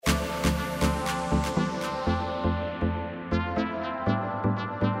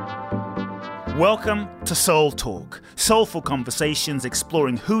Welcome to Soul Talk, soulful conversations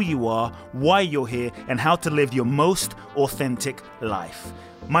exploring who you are, why you're here, and how to live your most authentic life.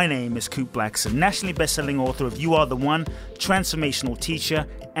 My name is Coop Blackson, nationally best-selling author of You Are the One, transformational teacher,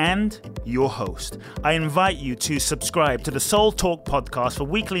 and your host. I invite you to subscribe to the Soul Talk podcast for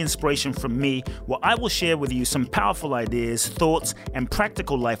weekly inspiration from me, where I will share with you some powerful ideas, thoughts, and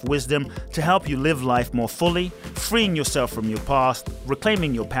practical life wisdom to help you live life more fully, freeing yourself from your past,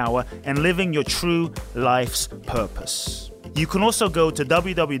 reclaiming your power, and living your true life's purpose. You can also go to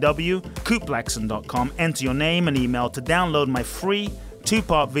www.coopblackson.com, enter your name and email to download my free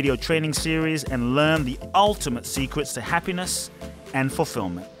 2-part video training series and learn the ultimate secrets to happiness and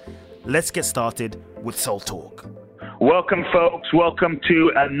fulfillment. Let's get started with Soul Talk. Welcome, folks. Welcome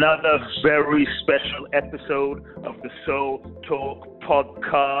to another very special episode of the Soul Talk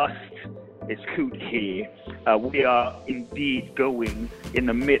podcast. It's Coot here. We are indeed going in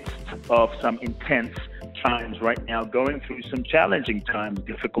the midst of some intense times right now, going through some challenging times,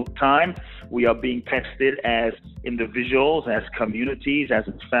 difficult times. We are being tested as individuals, as communities, as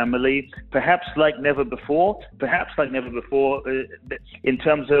a family, perhaps like never before in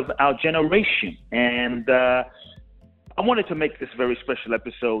terms of our generation. And I wanted to make this very special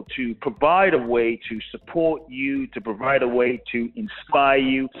episode to provide a way to support you, to provide a way to inspire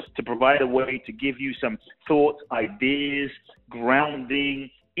you, to provide a way to give you some thoughts, ideas, grounding,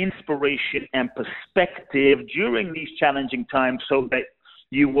 inspiration, and perspective during these challenging times, so that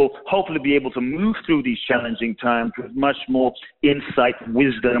you will hopefully be able to move through these challenging times with much more insight,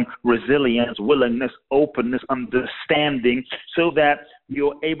 wisdom, resilience, willingness, openness, understanding, so that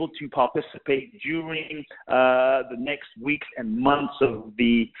you're able to participate during the next weeks and months of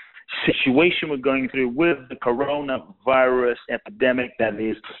the situation we're going through with the coronavirus epidemic that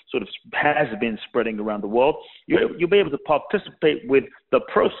has been spreading around the world. You'll be able to participate with the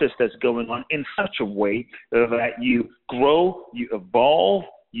process that's going on in such a way that you grow, you evolve,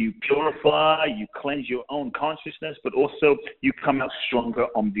 you purify, you cleanse your own consciousness, but also you come out stronger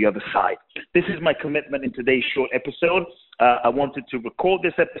on the other side. This is my commitment in today's short episode. I wanted to record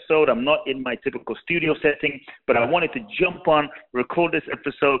this episode. I'm not in my typical studio setting, but I wanted to jump on, record this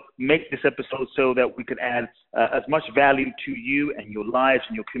episode, make this episode so that we could add as much value to you and your lives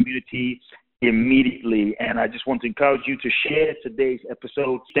and your community immediately. And I just want to encourage you to share today's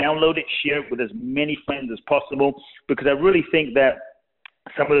episode, download it, share it with as many friends as possible, because I really think that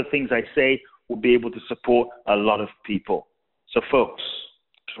some of the things I say will be able to support a lot of people. So folks,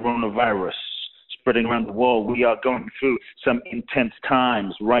 coronavirus spreading around the world. We are going through some intense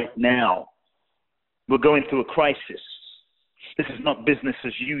times right now. We're going through a crisis. This is not business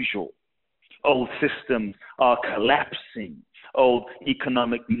as usual. Old systems are collapsing. Old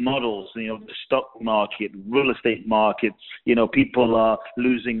economic models, the stock market, real estate market, people are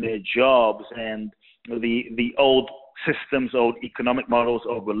losing their jobs, and the old systems, old economic models,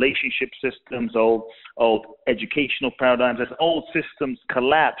 old relationship systems, old educational paradigms, as old systems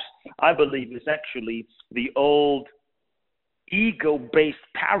collapse, I believe it's actually the old ego-based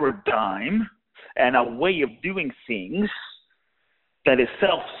paradigm and a way of doing things that is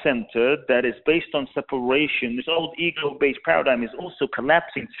self-centered, that is based on separation. This old ego-based paradigm is also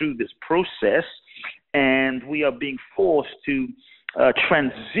collapsing through this process, and we are being forced to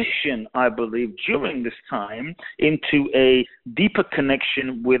transition, I believe, during this time into a deeper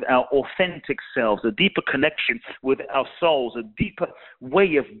connection with our authentic selves, a deeper connection with our souls, a deeper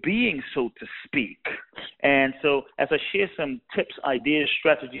way of being, so to speak. And so as I share some tips, ideas,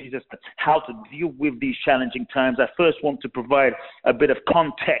 strategies as to how to deal with these challenging times, I first want to provide a bit of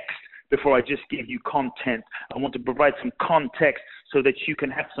context before I just give you content. I want to provide some context so that you can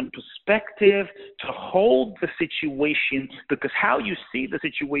have some perspective to hold the situation, because how you see the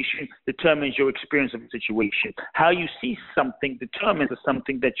situation determines your experience of the situation. How you see something determines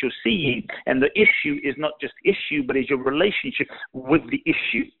something that you're seeing. And the issue is not just issue, but is your relationship with the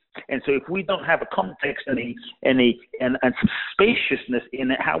issue. And so if we don't have a context and some spaciousness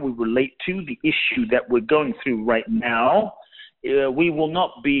in how we relate to the issue that we're going through right now, we will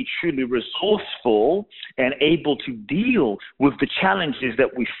not be truly resourceful and able to deal with the challenges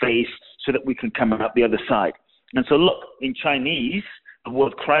that we face so that we can come out the other side. And so look, in Chinese, the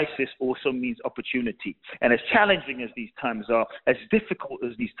word crisis also means opportunity. And as challenging as these times are, as difficult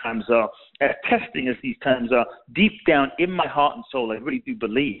as these times are, as testing as these times are, deep down in my heart and soul, I really do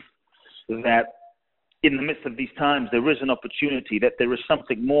believe that in the midst of these times, there is an opportunity, that there is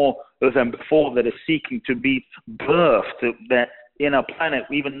something more than before that is seeking to be birthed, that in our planet,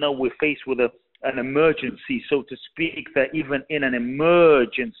 even though we're faced with a an emergency, so to speak, that even in an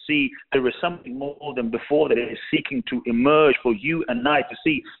emergency, there is something more than before that is seeking to emerge for you and I to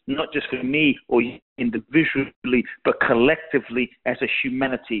see, not just for me or you individually, but collectively as a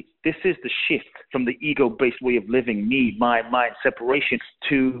humanity. This is the shift from the ego-based way of living, me, my, mine, separation,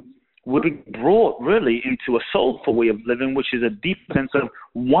 to we're being brought really into a soulful way of living, which is a deep sense of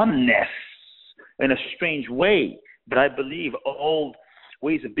oneness in a strange way that I believe old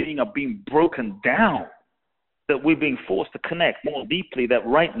ways of being are being broken down, that we're being forced to connect more deeply, that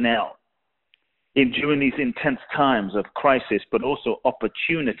right now, during these intense times of crisis, but also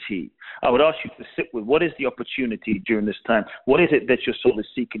opportunity, I would ask you to sit with what is the opportunity during this time? What is it that your soul is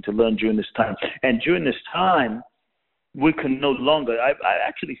seeking to learn during this time? And during this time, we can no longer, I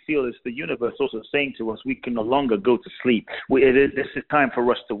actually feel it's the universe also saying to us, we can no longer go to sleep. This is time for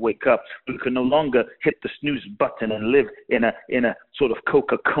us to wake up. We can no longer hit the snooze button and live in a sort of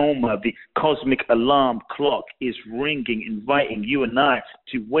Coca-Coma. The cosmic alarm clock is ringing, inviting you and I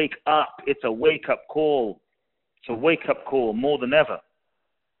to wake up. It's a wake-up call. It's a wake-up call more than ever.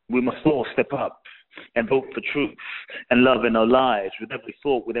 We must all step up and vote for truth and love in our lives, with every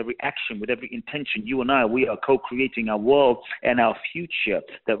thought, with every action, with every intention. You and I, we are co-creating our world and our future.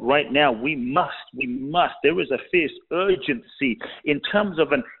 That right now we must, there is a fierce urgency in terms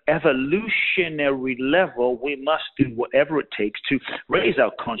of an evolutionary level. We must do whatever it takes to raise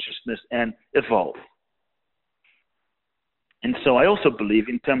our consciousness and evolve. And so I also believe,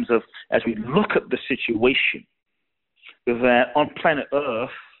 in terms of, as we look at the situation, that on planet Earth,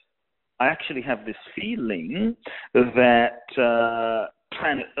 I actually have this feeling that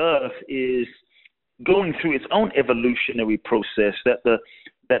planet Earth is going through its own evolutionary process,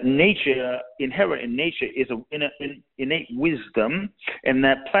 that nature, inherent in nature, is an innate wisdom, and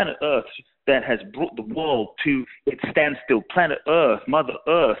that planet Earth that has brought the world to its standstill. Planet Earth, Mother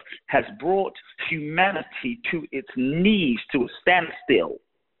Earth, has brought humanity to its knees, to a standstill.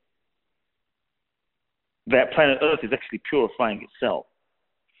 That planet Earth is actually purifying itself.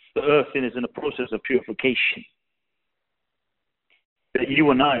 The earth is in a process of purification. That you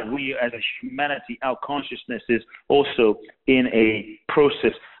and I, we as a humanity, our consciousness is also in a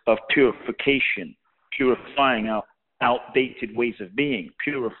process of purification, purifying our outdated ways of being,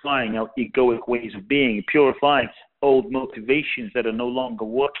 purifying our egoic ways of being, purifying old motivations that are no longer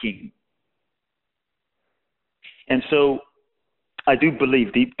working. And so I do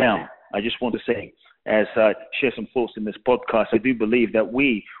believe deep down, I just want to say, as I share some thoughts in this podcast, I do believe that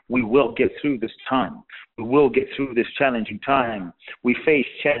we will get through this time. We will get through this challenging time. We faced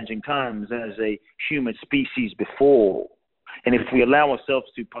challenging times as a human species before. And if we allow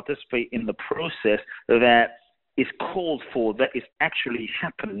ourselves to participate in the process that is called for, that is actually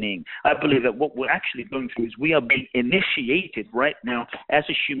happening, I believe that what we're actually going through is we are being initiated right now as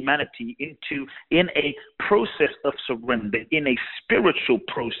a humanity in a process of surrender, in a spiritual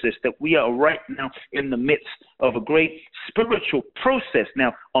process, that we are right now in the midst of a great spiritual process.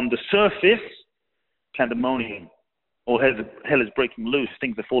 Now, on the surface, pandemonium, or hell is breaking loose.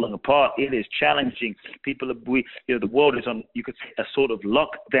 Things are falling apart. It is challenging. The world is on, you could say, a sort of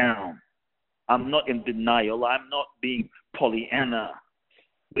lockdown. I'm not in denial. I'm not being Pollyanna.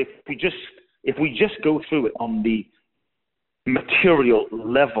 If we just go through it on the material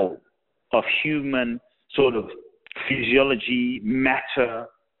level of human sort of physiology, matter,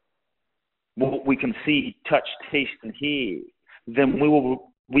 what we can see, touch, taste, and hear, then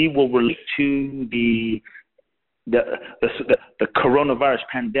we will relate to the coronavirus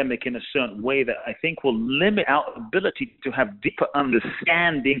pandemic in a certain way that I think will limit our ability to have deeper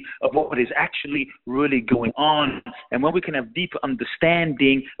understanding of what is actually really going on. And when we can have deeper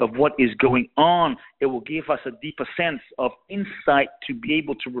understanding of what is going on, it will give us a deeper sense of insight to be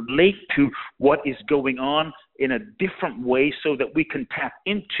able to relate to what is going on in a different way, so that we can tap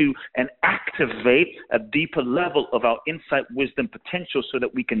into and activate a deeper level of our insight, wisdom, potential, so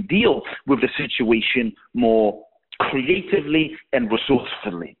that we can deal with the situation more creatively and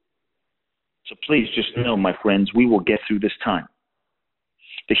resourcefully. So please just know, my friends, we will get through this time.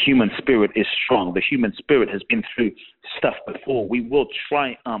 The human spirit is strong. The human spirit has been through stuff before. We will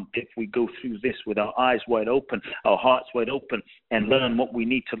triumph if we go through this with our eyes wide open, our hearts wide open, and learn what we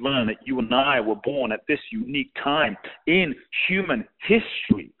need to learn. That you and I were born at this unique time in human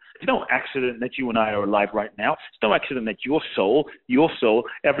history. It's no accident that you and I are alive right now. It's no accident that your soul,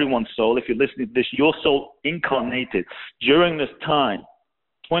 everyone's soul, if you're listening to this, your soul incarnated during this time,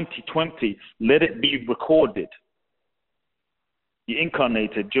 2020, let it be recorded. You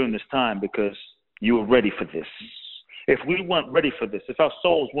incarnated during this time because you were ready for this. If we weren't ready for this, if our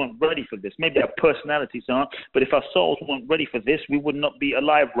souls weren't ready for this, maybe our personalities aren't, but if our souls weren't ready for this, we would not be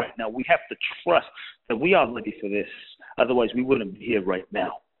alive right now. We have to trust that we are ready for this. Otherwise, we wouldn't be here right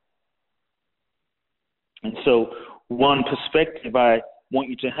now. And so one perspective I want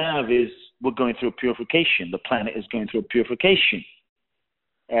you to have is we're going through a purification. The planet is going through a purification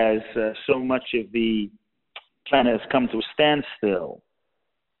as so much of the planet has come to a standstill.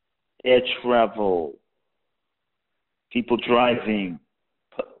 Air travel, people driving,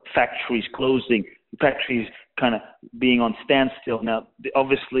 factories closing, factories kind of being on standstill. Now,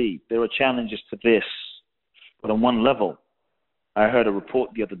 obviously, there are challenges to this, but on one level, I heard a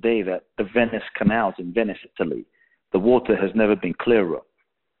report the other day that the Venice canals in Venice, Italy, the water has never been clearer.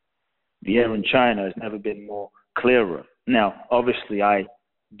 The air in China has never been more clearer. Now, obviously, I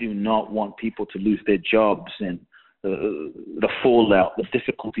do not want people to lose their jobs and the fallout, the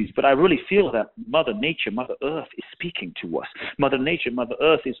difficulties, but I really feel that Mother Nature, Mother Earth is speaking to us. Mother Nature, Mother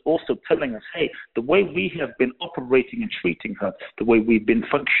Earth is also telling us, hey, the way we have been operating and treating her, the way we've been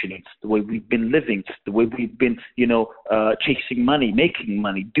functioning, the way we've been living, the way we've been, chasing money, making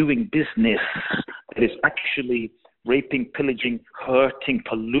money, doing business, that is actually raping, pillaging, hurting,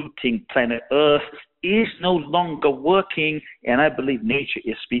 polluting planet Earth is no longer working, and I believe nature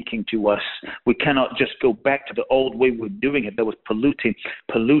is speaking to us. We cannot just go back to the old way we're doing it that was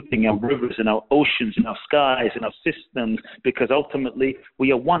polluting our rivers and our oceans and our skies and our systems, because ultimately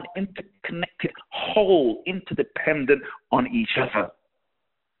we are one interconnected whole, interdependent on each other.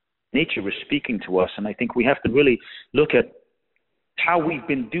 Nature is speaking to us, and I think we have to really look at how we've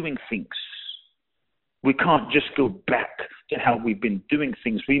been doing things. We can't just go back to how we've been doing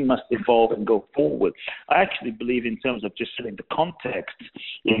things. We must evolve and go forward. I actually believe, in terms of just setting the context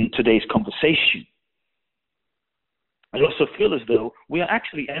in today's conversation, I also feel as though we are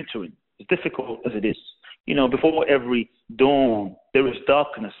actually entering, as difficult as it is, before every dawn, there is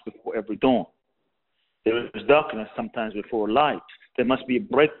darkness before every dawn. There is darkness sometimes before light. There must be a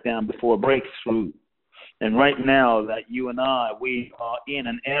breakdown before a breakthrough. And right now that you and we are in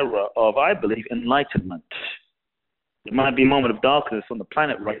an era of, I believe, enlightenment. It might be a moment of darkness on the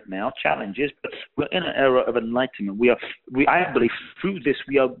planet right now, challenges, but we're in an era of enlightenment. I believe through this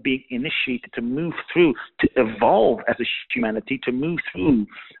we are being initiated to move through, to evolve as a humanity, to move through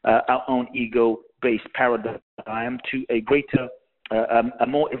our own ego-based paradigm to a greater, a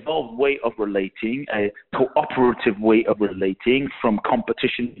more evolved way of relating, a cooperative way of relating, from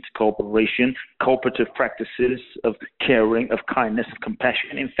competition to cooperation, cooperative practices of caring, of kindness, of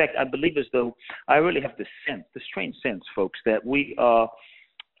compassion. In fact, I believe as though I really have this strange sense, folks, that we are,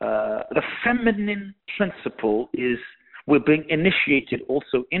 the feminine principle is, we're being initiated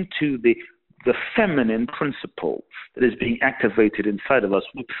also into the feminine principle that is being activated inside of us.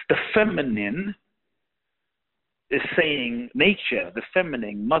 The feminine is saying, nature, the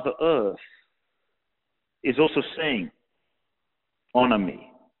feminine, Mother Earth, is also saying, honor me.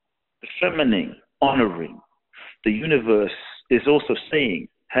 The feminine, honoring. The universe is also saying,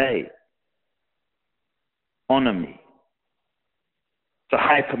 hey, honor me. It's a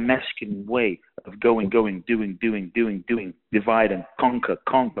hyper-masculine way of going, doing, divide and conquer.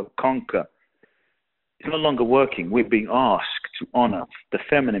 It's no longer working. We're being asked to honor the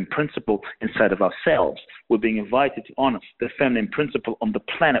feminine principle inside of ourselves. We're being invited to honor the feminine principle on the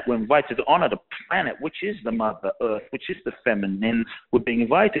planet. We're invited to honor the planet, which is the Mother Earth, which is the feminine. We're being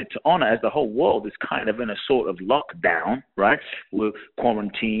invited to honor, as the whole world is kind of in a sort of lockdown, right? We're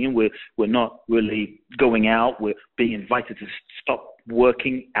quarantined. We're not really going out. We're being invited to stop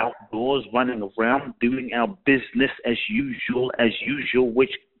working outdoors, running around, doing our business as usual,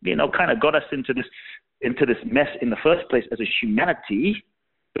 which, kind of got us into this mess in the first place as a humanity,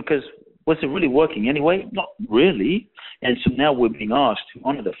 because was it really working anyway? Not really. And so now we're being asked to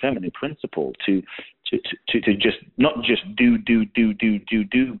honor the feminine principle, to just not just do,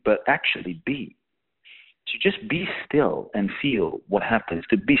 but actually be. To just be still and feel what happens,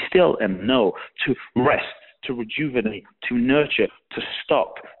 to be still and know, to rest, to rejuvenate, to nurture, to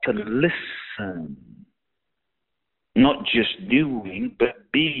stop, to listen. Not just doing,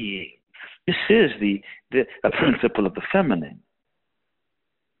 but being. This is the principle of the feminine.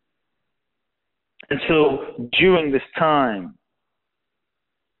 And so during this time,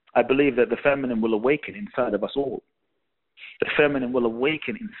 I believe that the feminine will awaken inside of us all. The feminine will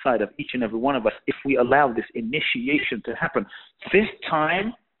awaken inside of each and every one of us if we allow this initiation to happen. This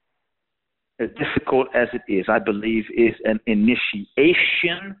time, as difficult as it is, I believe, is an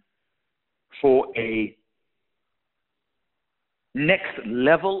initiation for a next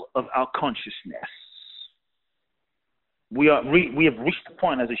level of our consciousness. We have reached the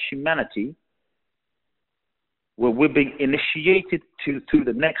point as a humanity where we're being initiated to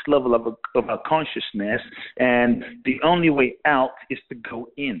the next level of our consciousness, and the only way out is to go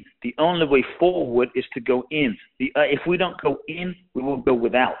in. The only way forward is to go in. If we don't go in, we will go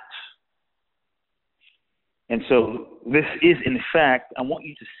without. And so this is, in fact, I want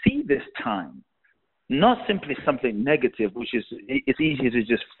you to see this time, not simply something negative, which is, it's easier to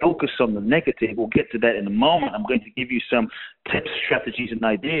just focus on the negative. We'll get to that in a moment. I'm going to give you some tips, strategies, and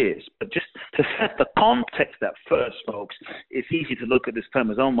ideas. But just to set the context at first, folks, it's easy to look at this time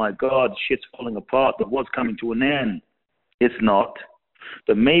as, oh my God, shit's falling apart, the world's coming to an end. It's not.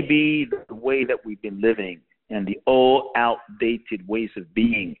 But maybe the way that we've been living and the all outdated ways of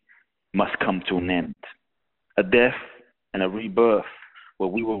being must come to an end. A death and a rebirth where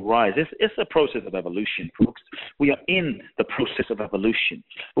we will rise. It's a process of evolution, folks. We are in the process of evolution.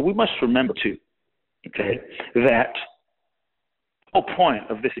 But we must remember, too, okay, that the whole point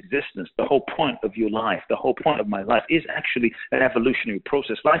of this existence, the whole point of your life, the whole point of my life is actually an evolutionary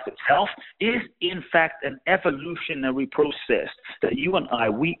process. Life itself is, in fact, an evolutionary process that you and I,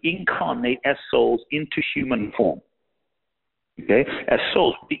 we incarnate as souls into human form. Okay? As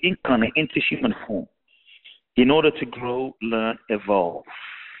souls, we incarnate into human form in order to grow, learn, evolve,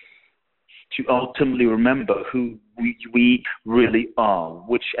 to ultimately remember who we really are,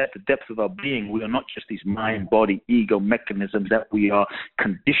 which at the depth of our being, we are not just these mind, body, ego mechanisms that we are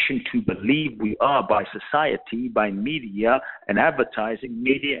conditioned to believe we are by society, by media and advertising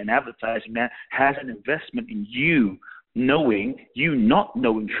that has an investment in you knowing, you not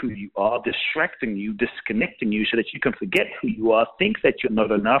knowing who you are, distracting you, disconnecting you so that you can forget who you are, think that you're not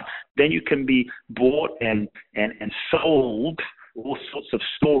enough, then you can be bought and sold all sorts of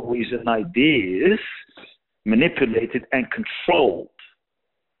stories and ideas, manipulated and controlled.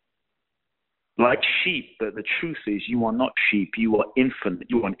 Like sheep, the truth is you are not sheep, you are infinite.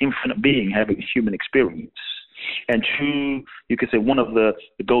 You are an infinite being having a human experience. And true, you could say one of the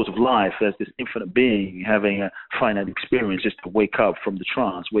goals of life as this infinite being having a finite experience is to wake up from the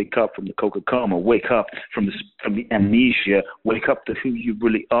trance, wake up from the Coca-Cola, wake up from the amnesia, wake up to who you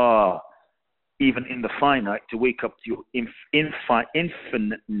really are, even in the finite, to wake up to your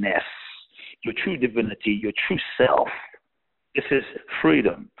infiniteness, your true divinity, your true self. This is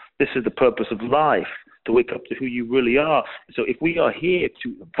freedom. This is the purpose of life, to wake up to who you really are. So if we are here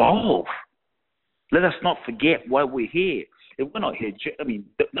to evolve, let us not forget why we're here. If we're not here, I mean,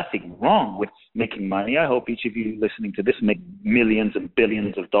 nothing wrong with making money. I hope each of you listening to this make millions and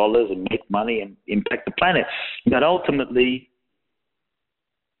billions of dollars and make money and impact the planet. But ultimately,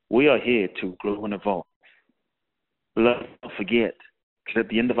 we are here to grow and evolve. Let's not forget, because at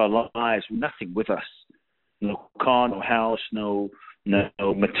the end of our lives, nothing with us. No car, no house, no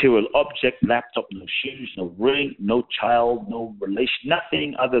material object, laptop, no shoes, no ring, no child, no relation,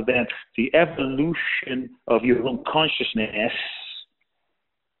 nothing other than the evolution of your own consciousness.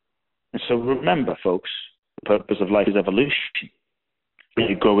 And so remember, folks, the purpose of life is evolution. Are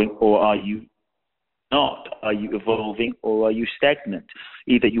you growing or are you not? Are you evolving or are you stagnant?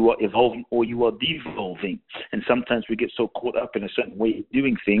 Either you are evolving or you are devolving. And sometimes we get so caught up in a certain way of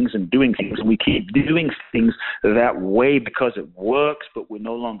doing things, and we keep doing things that way because it works, but we're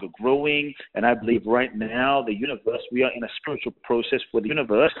no longer growing. And I believe right now, the universe, we are in a spiritual process where the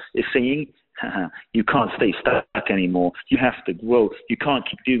universe is saying, you can't stay stuck anymore. You have to grow. You can't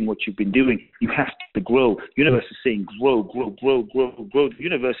keep doing what you've been doing. You have to grow. The universe is saying grow, grow, grow, grow, grow. The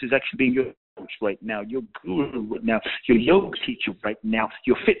universe is actually being your coach right now, your guru right now, your yoga teacher right now,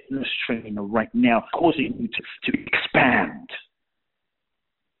 your fitness trainer right now, causing you to expand.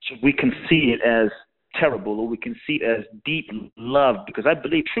 So we can see it as terrible, or we can see it as deep love, because I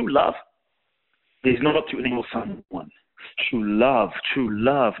believe true love is not to enable someone. True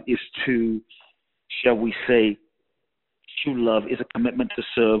love is to, shall we say, true love is a commitment to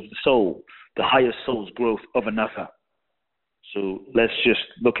serve the soul, the higher soul's growth of another. So let's just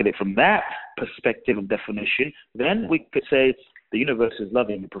look at it from that perspective and definition. Then we could say the universe is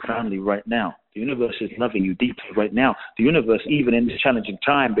loving you profoundly right now. The universe is loving you deeply right now. The universe, even in this challenging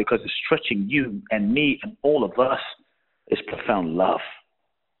time, because it's stretching you and me and all of us, is profound love.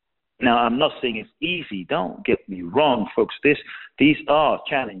 Now, I'm not saying it's easy. Don't get me wrong, folks. These are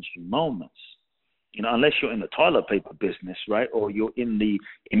challenging moments. You know, unless you're in the toilet paper business, right, or you're in the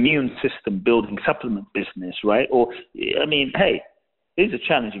immune system building supplement business, right, or, I mean, hey, these are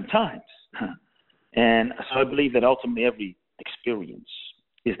challenging times. And so I believe that ultimately every experience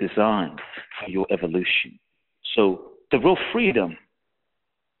is designed for your evolution. So the real freedom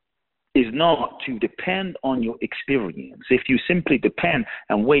is not to depend on your experience. If you simply depend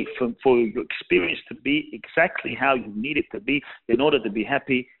and wait for your experience to be exactly how you need it to be in order to be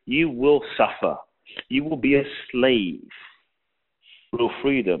happy, you will suffer. you will be a slave. Real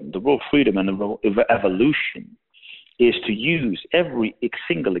freedom, the real freedom and the real evolution is to use every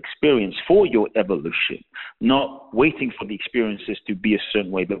single experience for your evolution, not waiting for the experiences to be a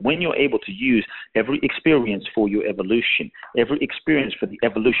certain way. But when you're able to use every experience for your evolution, every experience for the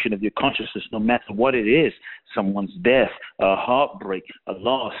evolution of your consciousness, no matter what it is, someone's death, a heartbreak, a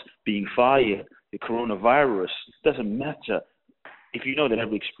loss, being fired, the coronavirus, doesn't matter. If you know that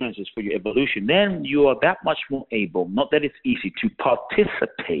every experience is for your evolution, then you are that much more able, not that it's easy, to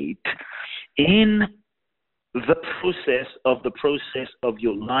participate in the process of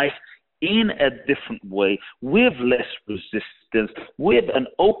your life in a different way, with less resistance, with an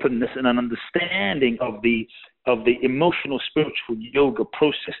openness and an understanding of the emotional spiritual yoga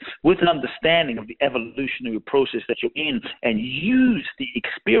process, with an understanding of the evolutionary process that you're in, and use the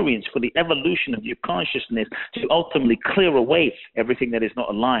experience for the evolution of your consciousness to ultimately clear away everything that is not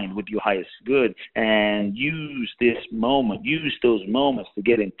aligned with your highest good, and use those moments to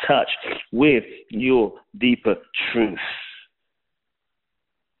get in touch with your deeper truth.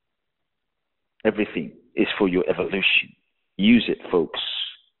 Everything is for your evolution. Use it, folks.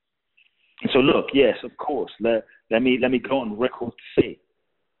 And so look, yes, of course, let me go on record to say,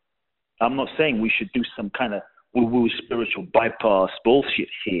 I'm not saying we should do some kind of woo-woo spiritual bypass bullshit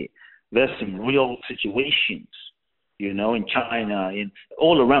here. There's some real situations, in China, in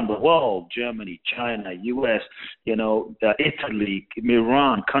all around the world, Germany, China, US, Italy,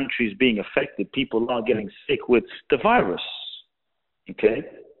 Iran, countries being affected. People are getting sick with the virus, okay?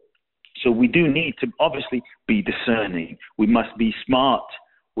 So we do need to obviously be discerning. We must be smart.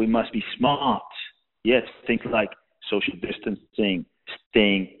 Yes, think like social distancing,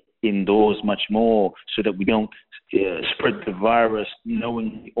 staying indoors much more so that we don't spread the virus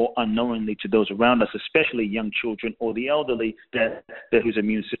knowingly or unknowingly to those around us, especially young children or the elderly that whose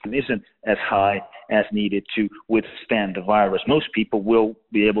immune system isn't as high as needed to withstand the virus. Most people will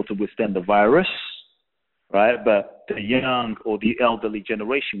be able to withstand the virus, right? But the young or the elderly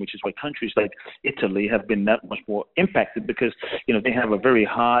generation, which is why countries like Italy have been that much more impacted, because they have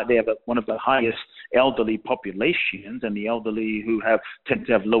one of the highest elderly populations, and the elderly who tend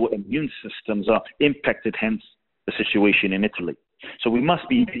to have lower immune systems are impacted. Hence the situation in Italy. So we must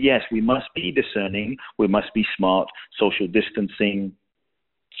be discerning. We must be smart. Social distancing,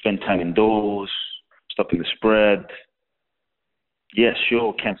 spend time indoors, stopping the spread. Yes,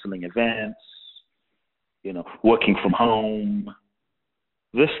 sure, canceling events. Working from home.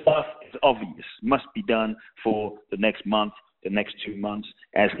 This stuff is obvious, must be done for the next month, the next 2 months,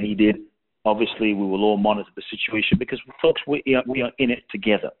 as needed. Obviously, we will all monitor the situation because, folks, we are in it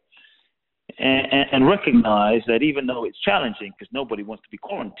together. And recognize that even though it's challenging, because nobody wants to be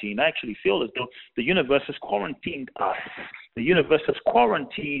quarantined, I actually feel as though the universe has quarantined us. The universe has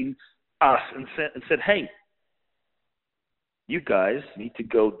quarantined us and said, hey, you guys need to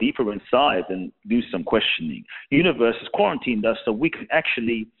go deeper inside and do some questioning. The universe has quarantined us so we can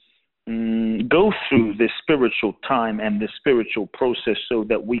actually go through this spiritual time and this spiritual process so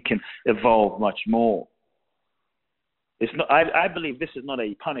that we can evolve much more. It's not. I believe this is not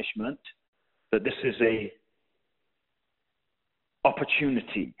a punishment, but this is a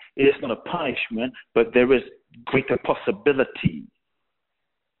opportunity. It is not a punishment, but there is greater possibility.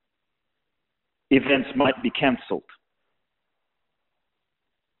 Events might be cancelled.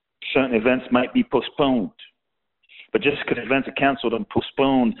 Certain events might be postponed. But just because events are canceled and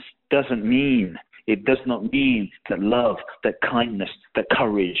postponed does not mean that love, that kindness, that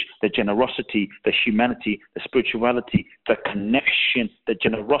courage, that generosity, that humanity, the spirituality, the connection, the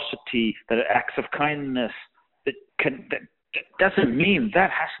generosity, the acts of kindness, that doesn't mean that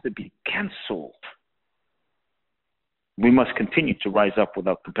has to be canceled. We must continue to rise up with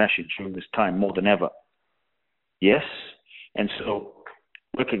our compassion during this time more than ever. Yes? And so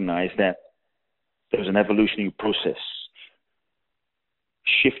recognize that there's an evolutionary process.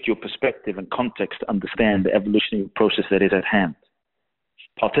 Shift your perspective and context to understand the evolutionary process that is at hand.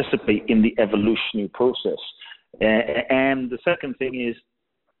 Participate in the evolutionary process. And the second thing is,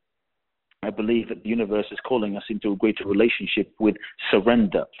 I believe that the universe is calling us into a greater relationship with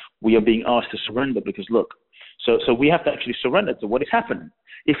surrender. We are being asked to surrender because, look, so we have to actually surrender to what is happening.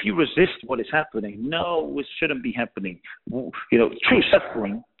 If you resist what is happening, no, it shouldn't be happening. True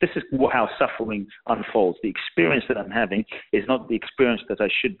suffering, this is how suffering unfolds. The experience that I'm having is not the experience that I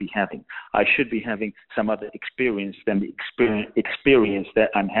should be having. I should be having some other experience than the experience that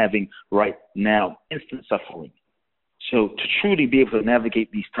I'm having right now. Instant suffering. So to truly be able to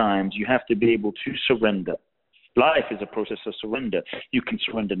navigate these times, you have to be able to surrender. Life is a process of surrender. You can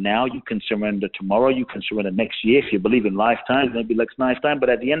surrender now. You can surrender tomorrow. You can surrender next year. If you believe in lifetime, maybe next lifetime. But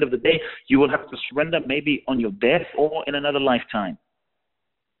at the end of the day, you will have to surrender maybe on your death or in another lifetime.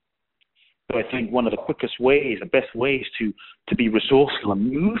 So I think one of the quickest ways, the best ways to be resourceful and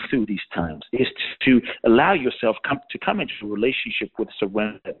move through these times is to allow yourself to come into a relationship with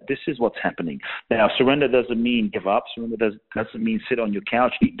surrender. This is what's happening. Now, surrender doesn't mean give up. Surrender doesn't mean sit on your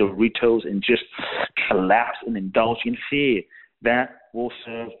couch, eat Doritos, and just collapse and indulge in fear. That will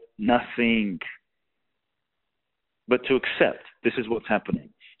serve nothing. But to accept this is what's happening,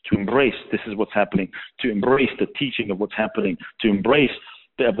 to embrace this is what's happening, to embrace the teaching of what's happening, to embrace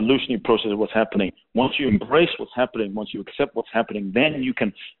the evolutionary process of what's happening. Once you embrace what's happening, once you accept what's happening, then you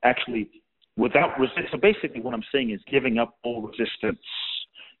can actually, without resistance. So basically what I'm saying is giving up all resistance.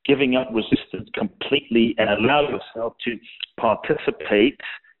 Giving up resistance completely and allow yourself to participate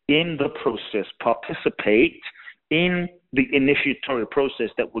in the process, participate in the initiatory process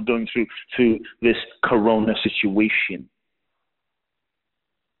that we're going through this corona situation.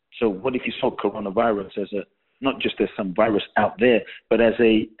 So what if you saw coronavirus as not just as some virus out there, but as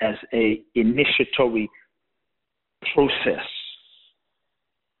a initiatory process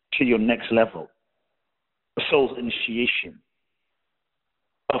to your next level, a soul's initiation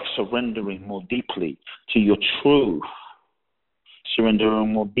of surrendering more deeply to your truth,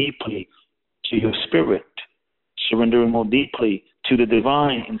 surrendering more deeply to your spirit, surrendering more deeply to the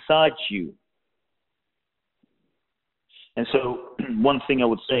divine inside you. And so one thing I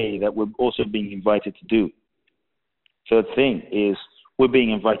would say that we're also being invited to do, third thing is we're being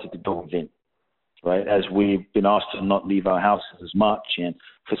invited to go within, right? As we've been asked to not leave our houses as much, and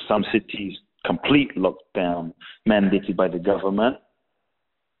for some cities, complete lockdown mandated by the government.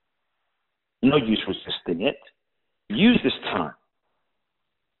 No use resisting it. Use this time.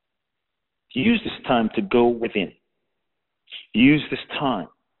 Use this time to go within. Use this time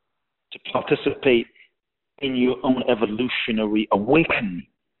to participate in your own evolutionary awakening.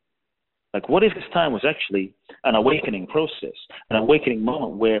 Like, what if this time was actually an awakening process, an awakening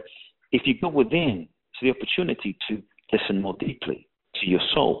moment where if you go within, it's the opportunity to listen more deeply to your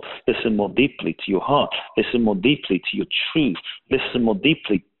soul, listen more deeply to your heart, listen more deeply to your truth, listen more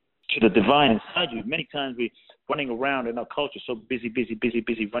deeply to the divine inside you. Many times we're running around in our culture, so busy,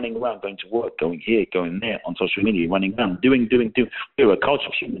 running around, going to work, going here, going there, on social media, running around, doing. We're a culture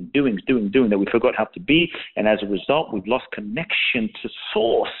of human doing, that we forgot how to be, and as a result, we've lost connection to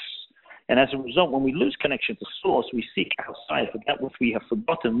source. And as a result, when we lose connection to source, we seek outside for that which we have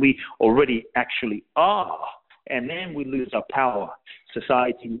forgotten we already actually are. And then we lose our power.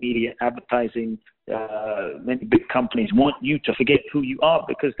 Society, media, advertising, many big companies want you to forget who you are,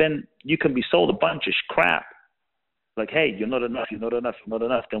 because then you can be sold a bunch of crap. Like, hey, you're not enough.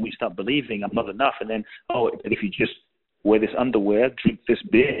 Then we start believing I'm not enough. And then, if you just wear this underwear, drink this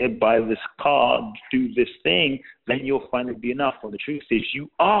beer, buy this car, do this thing, then you'll finally be enough. When the truth is, you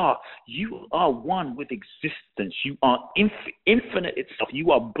are one with existence. You are infinite itself.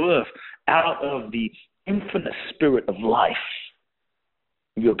 You are birthed out of the infinite spirit of life.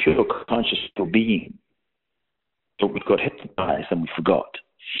 You're pure conscious being. But we got hypnotized and we forgot.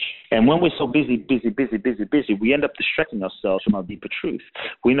 And when we're so busy, we end up distracting ourselves from our deeper truth.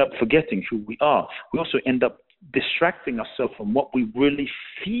 We end up forgetting who we are. We also end up distracting ourselves from what we really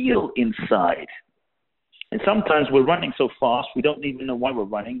feel inside. And sometimes we're running so fast, we don't even know why we're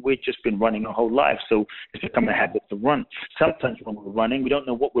running. We've just been running our whole life, so it's become a habit to run. Sometimes when we're running, we don't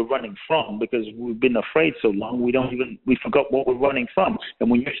know what we're running from because we've been afraid so long, we forgot what we're running from. And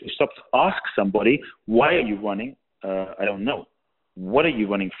when you actually stop to ask somebody, why are you running? I don't know. What are you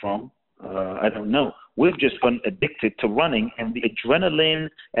running from? I don't know. We've just gotten addicted to running, and the adrenaline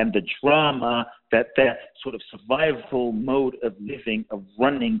and the drama that sort of survival mode of living, of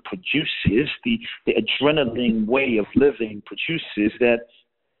running produces, the adrenaline way of living produces, that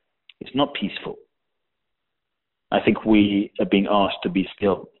it's not peaceful. I think we are being asked to be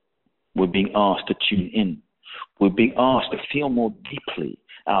still. We're being asked to tune in. We're being asked to feel more deeply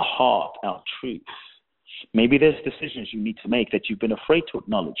our heart, our truth. Maybe there's decisions you need to make that you've been afraid to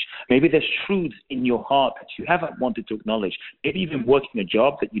acknowledge. Maybe there's truths in your heart that you haven't wanted to acknowledge. Maybe you've been working a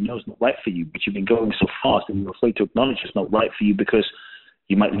job that you know is not right for you, but you've been going so fast and you're afraid to acknowledge it's not right for you because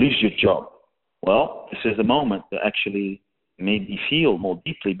you might lose your job. Well, this is the moment to actually maybe feel more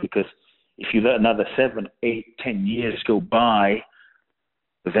deeply, because if you let another 7, 8, 10 years go by,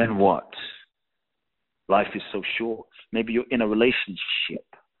 then what? Life is so short. Maybe you're in a relationship.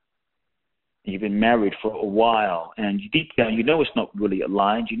 You've been married for a while, and deep down, you know it's not really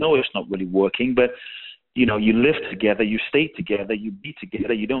aligned. You know it's not really working, but You live together, you stay together, you be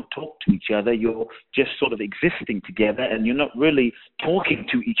together, you don't talk to each other, you're just sort of existing together, and you're not really talking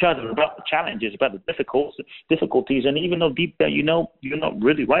to each other about the challenges, about the difficulties, and even though deep down you're not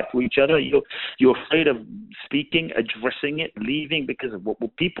really right for each other, you're afraid of speaking, addressing it, leaving because of what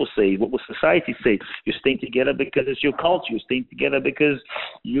will people say, what will society say. You're staying together because it's your culture, you're staying together because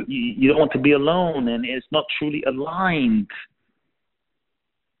you don't want to be alone, and it's not truly aligned.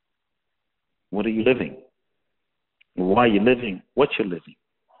 What are you living? Why are you living? What you're living?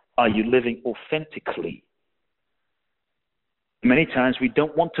 Are you living authentically? Many times we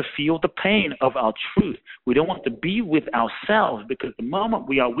don't want to feel the pain of our truth. We don't want to be with ourselves, because the moment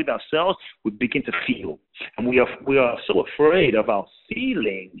we are with ourselves, we begin to feel. And we are so afraid of our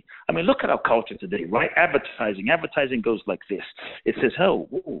feeling. I mean, look at our culture today, right? Advertising. Advertising goes like this. It says, oh,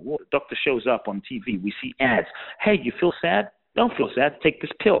 the doctor shows up on TV. We see ads. Hey, you feel sad? Don't feel sad. Take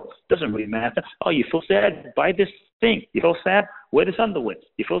this pill. Doesn't really matter. Oh, you feel sad? Buy this thing. You feel sad? Wear this underwear.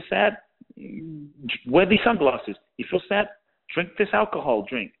 You feel sad? Wear these sunglasses. You feel sad? Drink this alcohol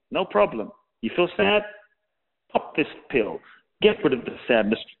drink. No problem. You feel sad? Pop this pill. Get rid of the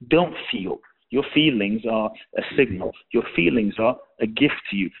sadness. Don't feel. Your feelings are a signal. Your feelings are a gift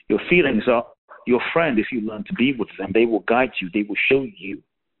to you. Your feelings are your friend. If you learn to be with them, they will guide you. They will show you.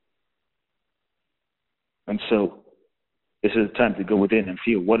 And so, this is the time to go within and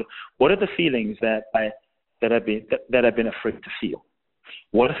feel. What are the feelings that I've been afraid to feel?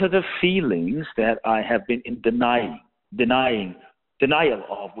 What are the feelings that I have been in denial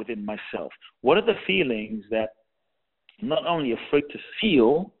of within myself? What are the feelings that I'm not only afraid to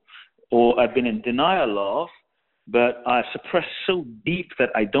feel, or I've been in denial of, but I've suppressed so deep that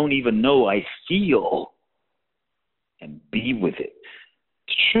I don't even know I feel, and be with it?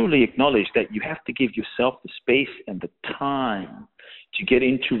 Truly acknowledge that you have to give yourself the space and the time to get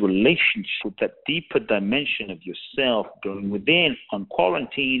into relationship with that deeper dimension of yourself, going within on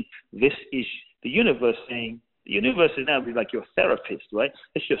quarantine. This is the universe saying, the universe is now like your therapist, right?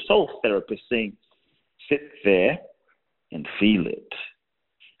 It's your soul therapist saying, sit there and feel it.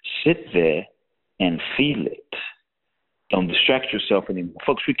 Sit there and feel it. Don't distract yourself anymore.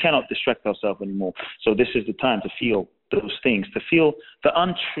 Folks, we cannot distract ourselves anymore. So this is the time to feel those things, to feel the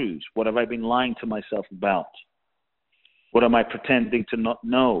untruths. What have I been lying to myself about? What am I pretending to not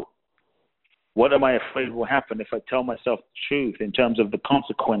know? What am I afraid will happen if I tell myself the truth in terms of the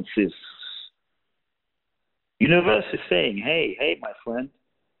consequences? Universe is saying, hey, my friend,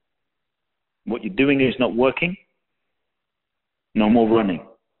 what you're doing is not working. No more running.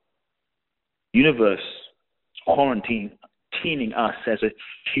 Universe quarantining us as a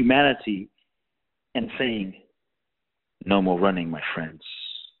humanity and saying, no more running, my friends.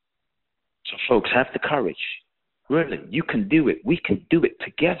 So folks, have the courage. Really, you can do it. We can do it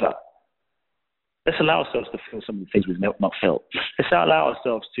together. Let's allow ourselves to feel some of the things we've not felt. Let's allow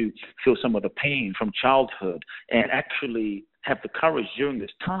ourselves to feel some of the pain from childhood and actually have the courage during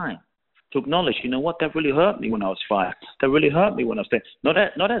this time to acknowledge, you know what, that really hurt me when I was 5. That really hurt me when I was 10. Not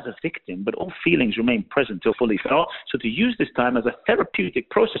as a victim, but all feelings remain present till fully felt. So to use this time as a therapeutic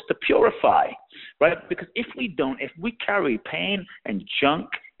process to purify, right? Because if we carry pain and junk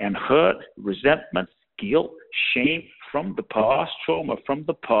and hurt, resentment, guilt, shame from the past, trauma from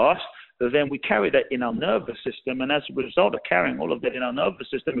the past, then we carry that in our nervous system, and as a result of carrying all of that in our nervous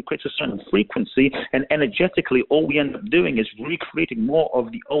system, it creates a certain frequency, and energetically all we end up doing is recreating more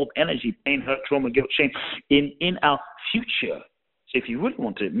of the old energy, pain, hurt, trauma, guilt, shame in our future. So if you really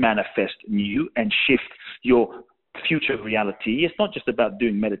want to manifest new and shift your future reality, it's not just about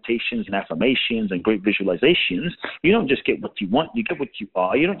doing meditations and affirmations and great visualizations. You don't just get what you want, you get what you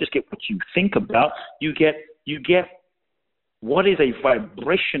are. You don't just get what you think about, you get what is a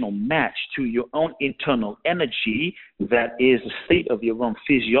vibrational match to your own internal energy that is the state of your own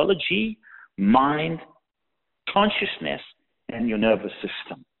physiology, mind, consciousness, and your nervous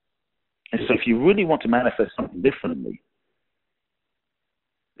system. And so if you really want to manifest something differently,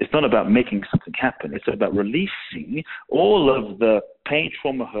 it's not about making something happen. It's about releasing all of the pain,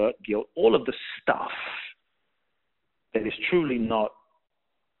 trauma, hurt, guilt, all of the stuff that is truly not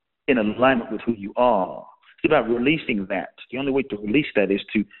in alignment with who you are. It's about releasing that. The only way to release that is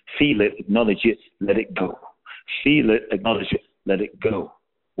to feel it, acknowledge it, let it go. Feel it, acknowledge it, let it go.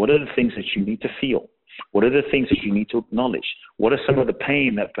 What are the things that you need to feel? What are the things that you need to acknowledge? What are some of the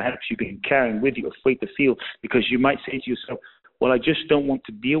pain that perhaps you've been carrying with you, afraid to feel? Because you might say to yourself, well, I just don't want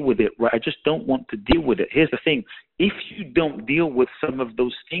to deal with it, right? I just don't want to deal with it. Here's the thing. If you don't deal with some of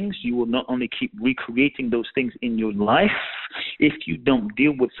those things, you will not only keep recreating those things in your life. If you don't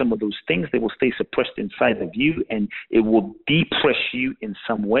deal with some of those things, they will stay suppressed inside of you, and it will depress you in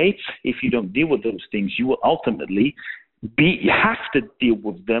some way. If you don't deal with those things, you will ultimately you have to deal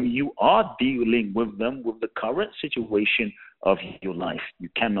with them. You are dealing with them with the current situation of your life. You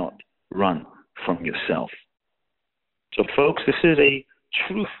cannot run from yourself. So, folks, this is a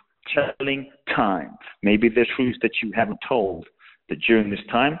truth-telling time. Maybe there's truths that you haven't told, that during this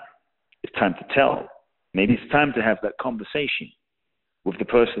time, it's time to tell. Maybe it's time to have that conversation with the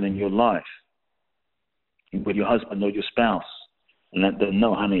person in your life, with your husband or your spouse, and let them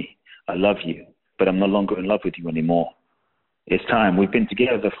know, honey, I love you, but I'm no longer in love with you anymore. It's time. We've been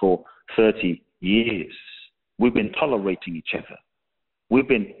together for 30 years. We've been tolerating each other. We've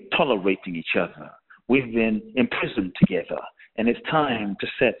been tolerating each other. We've been imprisoned together. And it's time to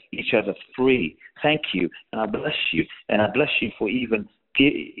set each other free. Thank you. And I bless you. And I bless you for even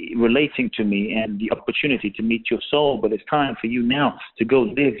relating to me and the opportunity to meet your soul. But it's time for you now to go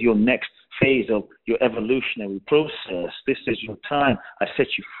live your next phase of your evolutionary process. This is your time. I set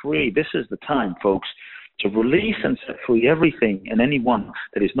you free. This is the time, folks, to release and set free everything and anyone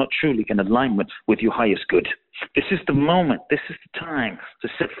that is not truly in alignment with your highest good. This is the moment. This is the time to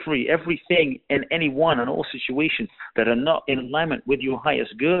set free everything and anyone and all situations that are not in alignment with your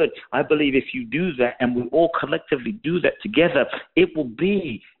highest good. I believe if you do that, and we all collectively do that together, it will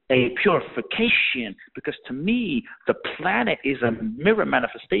be a purification, because to me, the planet is a mirror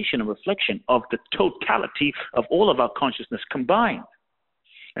manifestation, a reflection of the totality of all of our consciousness combined.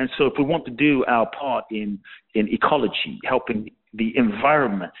 And so if we want to do our part in ecology, helping the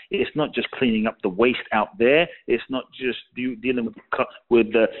environment, it's not just cleaning up the waste out there. It's not just dealing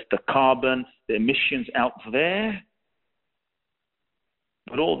with the carbon, the emissions out there,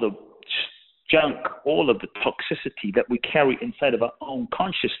 but all the junk, all of the toxicity that we carry inside of our own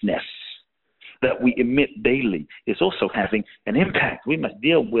consciousness that we emit daily is also having an impact. We must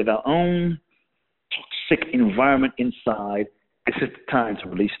deal with our own toxic environment inside. This is the time to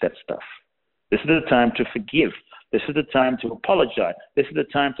release that stuff. This is the time to forgive. This is the time to apologize. This is the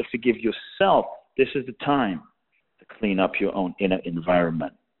time to forgive yourself. This is the time to clean up your own inner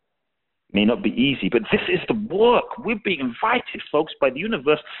environment. It may not be easy, but this is the work. We're being invited, folks, by the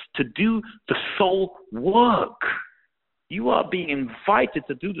universe to do the soul work. You are being invited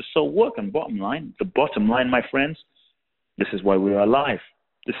to do the soul work. And the bottom line, my friends, this is why we are alive.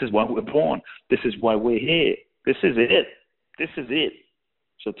 This is why we're born. This is why we're here. This is it. This is it.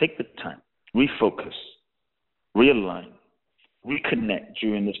 So take the time, refocus, realign, reconnect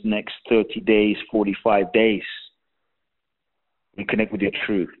during this next 30 days, 45 days. Reconnect with your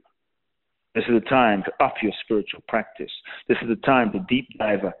truth. This is the time to up your spiritual practice. This is the time to deep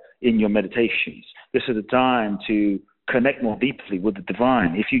dive in your meditations. This is the time to connect more deeply with the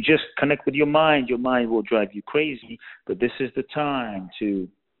divine. If you just connect with your mind will drive you crazy. But this is the time to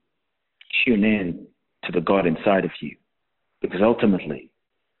tune in to the God inside of you. Because ultimately,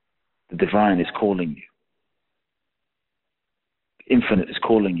 the divine is calling you. The infinite is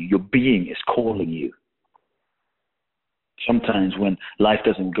calling you. Your being is calling you. Sometimes when life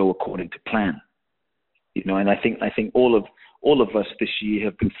doesn't go according to plan, and I think all of us this year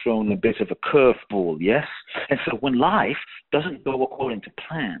have been thrown a bit of a curveball, yes? And so when life doesn't go according to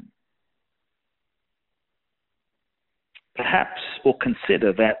plan, perhaps or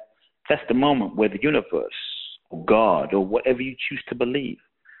consider that that's the moment where the universe, or God, or whatever you choose to believe,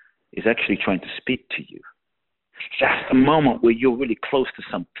 is actually trying to speak to you. That's the moment where you're really close to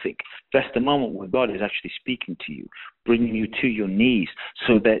something. That's the moment where God is actually speaking to you, bringing you to your knees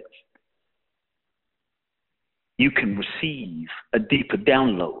so that you can receive a deeper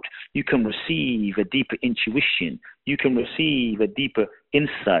download. You can receive a deeper intuition. You can receive a deeper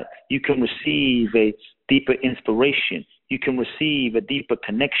insight. You can receive a deeper inspiration. You can receive a deeper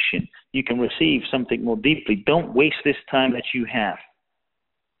connection. You can receive something more deeply. Don't waste this time that you have.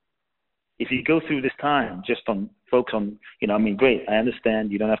 If you go through this time just on focus on, great, I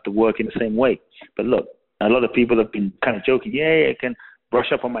understand you don't have to work in the same way. But look, a lot of people have been kind of joking, I can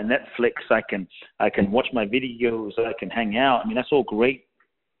brush up on my Netflix, I can watch my videos, I can hang out. That's all great.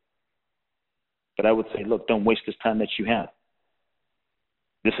 But I would say, look, don't waste this time that you have.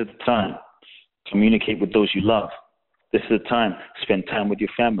 This is the time to communicate with those you love. This is the time to spend time with your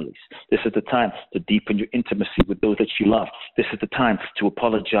families. This is the time to deepen your intimacy with those that you love. This is the time to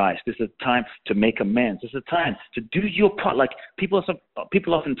apologize. This is the time to make amends. This is the time to do your part. Like people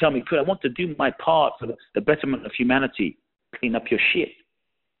often tell me, I want to do my part for the betterment of humanity. Clean up your shit.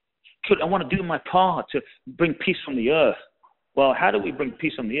 I want to do my part to bring peace on the earth. Well, how do we bring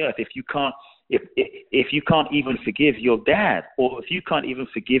peace on the earth if you can't if you can't even forgive your dad, or if you can't even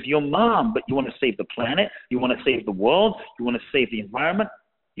forgive your mom, but you want to save the planet, you want to save the world, you want to save the environment,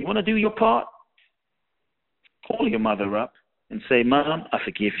 you want to do your part? Call your mother up and say, Mom, I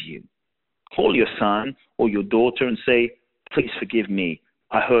forgive you. Call your son or your daughter and say, please forgive me.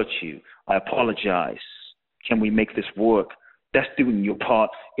 I hurt you. I apologize. Can we make this work? That's doing your part.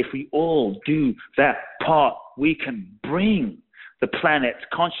 If we all do that part, we can bring the planet's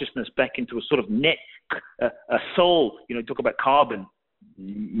consciousness back into a sort of net, a soul. Talk about carbon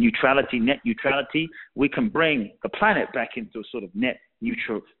neutrality, net neutrality. We can bring the planet back into a sort of net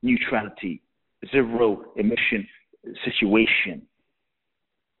neutrality, zero emission situation.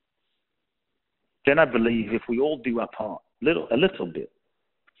 Then I believe if we all do our part, a little bit,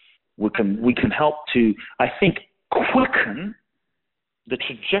 we can help to, I think, quicken the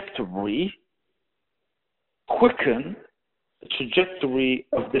trajectory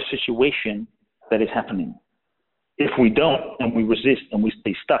of the situation that is happening. If we don't, and we resist, and we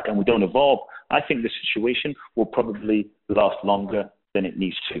stay stuck, and we don't evolve, I think the situation will probably last longer than it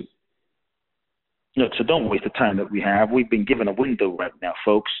needs to. So don't waste the time that we have. We've been given a window right now,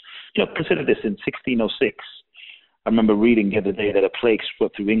 folks. Consider this: in 1606, I remember reading the other day that a plague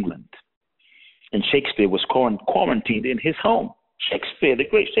swept through England, and Shakespeare was quarantined in his home. Shakespeare, the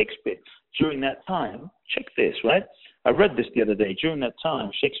great Shakespeare. During that time, check this, right? I read this the other day. During that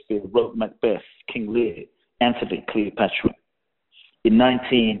time, Shakespeare wrote Macbeth, King Lear, Antony, Cleopatra. In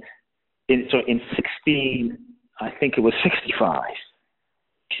 16, I think it was 65,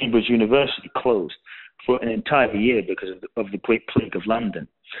 Cambridge University closed for an entire year because of the Great Plague of London.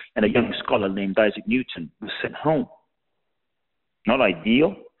 And a young scholar named Isaac Newton was sent home. Not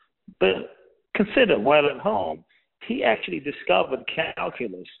ideal, but consider, while at home, he actually discovered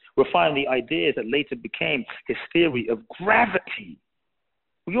calculus, refined the ideas that later became his theory of gravity.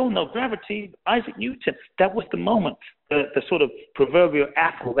 We all know gravity. Isaac Newton, that was the moment, the sort of proverbial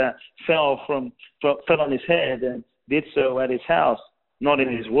apple that fell on his head and did so at his house, not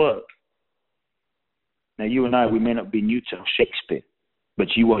in his work. Now, you and I, we may not be Newton or Shakespeare,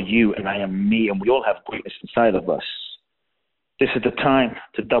 but you are you and I am me, and we all have greatness inside of us. This is the time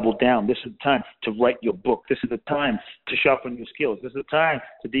to double down. This is the time to write your book. This is the time to sharpen your skills. This is the time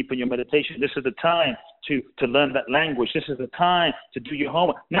to deepen your meditation. This is the time to learn that language. This is the time to do your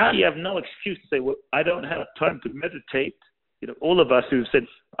homework. Now you have no excuse to say, well, I don't have time to meditate. All of us who said,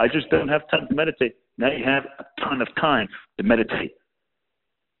 I just don't have time to meditate. Now you have a ton of time to meditate.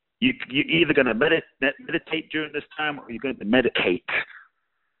 You're either going to meditate during this time, or you're going to medicate.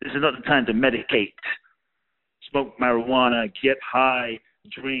 This is not the time to medicate. Smoke marijuana, get high,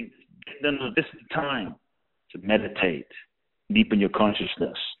 drink. No, this is the time to meditate, deepen your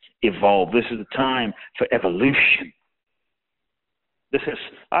consciousness, evolve. This is the time for evolution.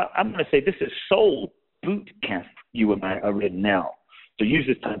 I'm going to say this is soul boot camp you and I are in now. So use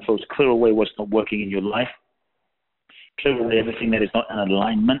this time, folks, clear away what's not working in your life. Clear away everything that is not in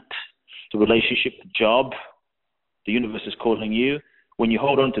alignment, the relationship, the job. The universe is calling you. When you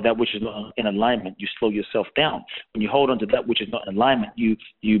hold on to that which is not in alignment, you slow yourself down. When you hold on to that which is not in alignment,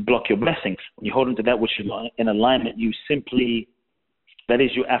 you block your blessing. When you hold on to that which is not in alignment, you simply, that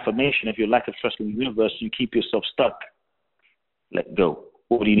is your affirmation of your lack of trust in the universe. You keep yourself stuck. Let go.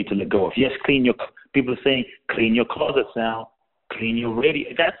 What do you need to let go of? Yes, people are saying, clean your closets out, clean your radio.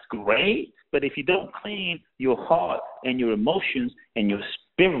 That's great. But if you don't clean your heart and your emotions and your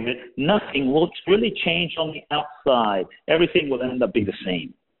spirit, nothing will really change on the outside. Everything will end up being the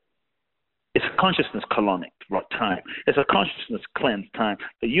same. It's a consciousness colonic time. It's a consciousness cleanse time.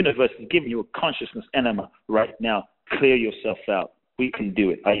 The universe is giving you a consciousness enema right now. Clear yourself out. We can do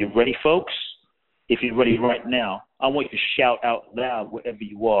it. Are you ready, folks? If you're ready right now, I want you to shout out loud wherever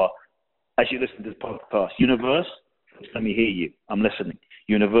you are as you listen to this podcast. Universe, let me hear you. I'm listening.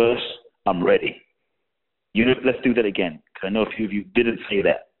 Universe, I'm ready. Let's do that again, because I know a few of you didn't say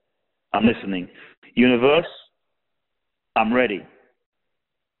that. I'm listening. Universe, I'm ready.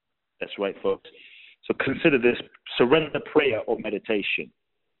 That's right, folks. So consider this surrender prayer or meditation.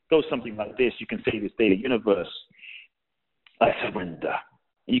 Go something like this. You can say this daily. Universe, I surrender.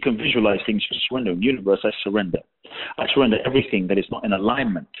 And you can visualize things you're surrendering. Universe, I surrender. I surrender everything that is not in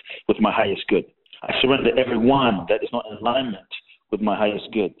alignment with my highest good. I surrender everyone that is not in alignment with my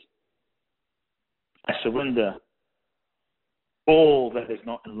highest good. I surrender all that is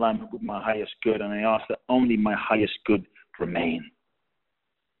not in alignment with my highest good, and I ask that only my highest good remain.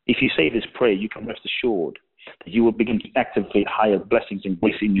 If you say this prayer, you can rest assured that you will begin to activate higher blessings and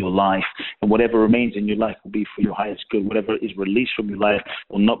grace in your life, and whatever remains in your life will be for your highest good. Whatever is released from your life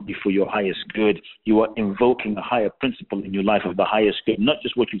will not be for your highest good. You are invoking a higher principle in your life of the highest good, not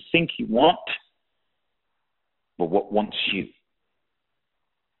just what you think you want, but what wants you.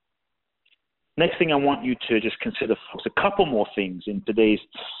 Next thing I want you to just consider, folks, a couple more things in today's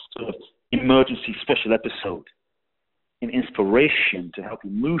sort of emergency special episode, in inspiration to help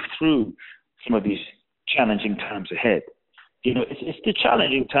you move through some of these challenging times ahead. You know, it's the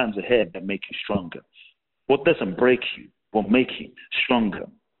challenging times ahead that make you stronger. What doesn't break you will make you stronger.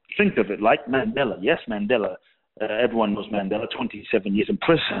 Think of it like Mandela. Yes, Mandela. Everyone knows Mandela. 27 years in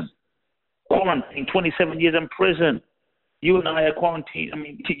prison. Quarantine. 27 years in prison. You and I are quarantined.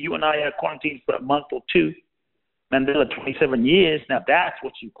 You and I are quarantined for a month or two. Mandela, 27 years. Now that's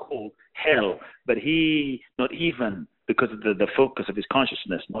what you call hell. But he, not even because of the focus of his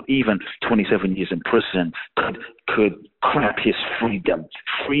consciousness, not even 27 years in prison could cramp his freedom.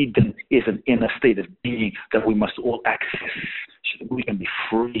 Freedom is an inner state of being that we must all access so that we can be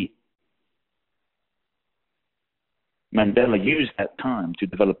free. Mandela used that time to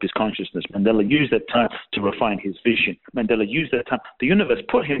develop his consciousness. Mandela used that time to refine his vision. Mandela used that time. The universe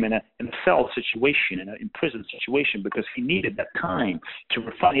put him in a cell situation, in an imprisoned situation, because he needed that time to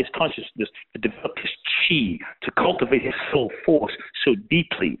refine his consciousness, to develop his chi, to cultivate his soul force so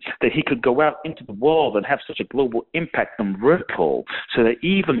deeply that he could go out into the world and have such a global impact and ripple, so that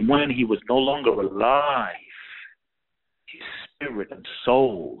even when he was no longer alive, his spirit and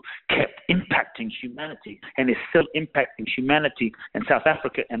soul kept impacting humanity and is still impacting humanity and South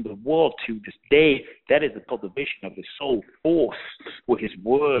Africa and the world to this day. That is the cultivation of his soul force, where his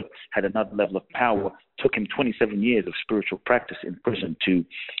word had another level of power. Took him 27 years of spiritual practice in prison to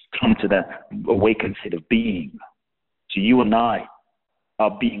come to that awakened state of being. So you and I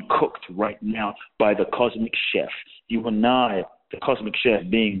are being cooked right now by the cosmic chef. You and I, the cosmic chef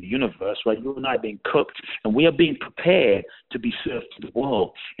being the universe, right? You and I are being cooked, and we are being prepared to be served to the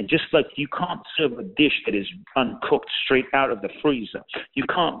world. And just like you can't serve a dish that is uncooked straight out of the freezer, you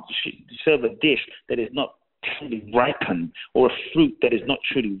can't serve a dish that is not truly ripened, or a fruit that is not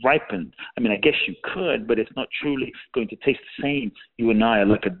truly ripened. I guess you could, but it's not truly going to taste the same. You and I are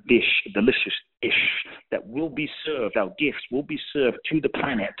like a dish, a delicious dish that will be served. Our gifts will be served to the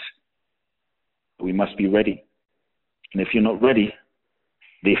planet. We must be ready. And if you're not ready,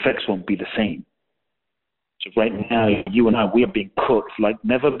 the effects won't be the same. So right now, you and I, we are being cooked like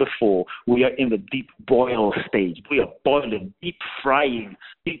never before. We are in the deep boil stage. We are boiling, deep frying,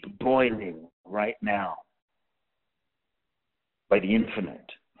 deep boiling right now by the infinite.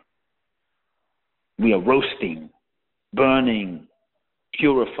 We are roasting, burning,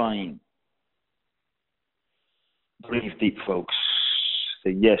 purifying. Breathe deep, folks.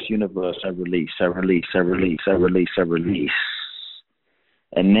 Say, yes, universe, I release, I release, I release, I release, I release.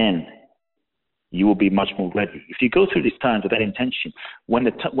 And then you will be much more ready. If you go through these times with that intention, when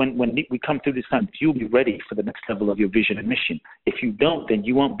we come through this time, you'll be ready for the next level of your vision and mission. If you don't, then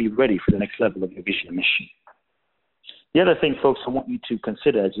you won't be ready for the next level of your vision and mission. The other thing, folks, I want you to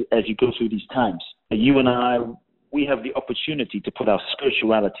consider as you go through these times, that you and I, we have the opportunity to put our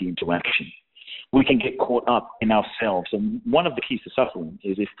spirituality into action. We can get caught up in ourselves. And one of the keys to suffering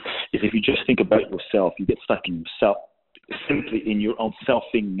is if you just think about yourself, you get stuck in yourself, simply in your own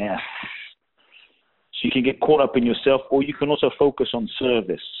selfingness. So you can get caught up in yourself, or you can also focus on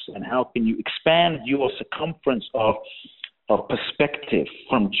service. And how can you expand your circumference of perspective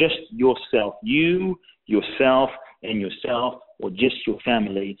from just yourself, yourself, and yourself, or just your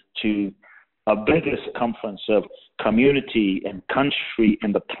family, to a bigger circumference of community and country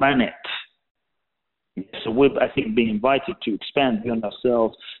and the planet. So we're, I think, being invited to expand beyond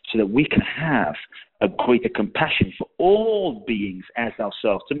ourselves so that we can have a greater compassion for all beings as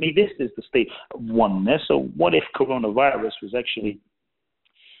ourselves. To me, this is the state of oneness. So what if coronavirus was actually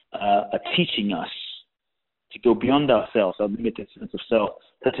teaching us to go beyond ourselves, our limited sense of self,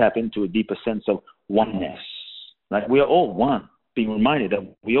 to tap into a deeper sense of oneness? Like, we are all one. Being reminded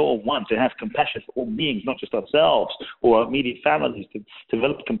that we are all one, to have compassion for all beings, not just ourselves or our immediate families, to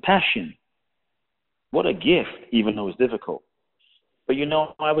develop compassion. What a gift, even though it's difficult. But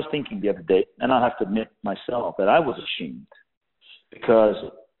I was thinking the other day, and I have to admit myself that I was ashamed, because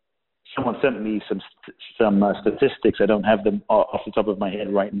someone sent me some statistics. I don't have them off the top of my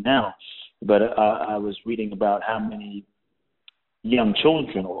head right now, but I was reading about how many young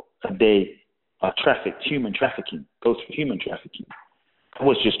children a day are trafficked, go through human trafficking. It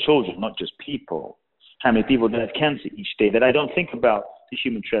was just children, not just people. How many people that have cancer each day, that I don't think about the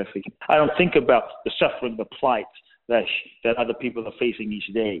human trafficking. I don't think about the suffering, the plight that other people are facing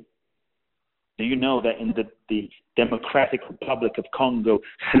each day. Do you know that in the Democratic Republic of Congo,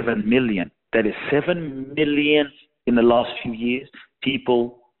 7 million, that is 7 million in the last few years,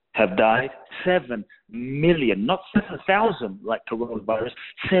 people have died? 7 million, not 7,000 like coronavirus,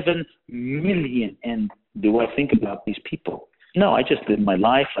 7 million. And do I think about these people? No, I just live my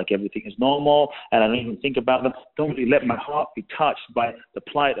life like everything is normal, and I don't even think about them. Don't really let my heart be touched by the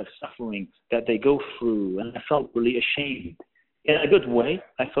plight of suffering that they go through. And I felt really ashamed. In a good way,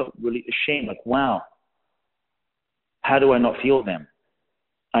 I felt really ashamed, like, wow, how do I not feel them?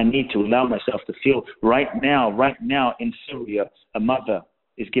 I need to allow myself to feel right now in Syria, a mother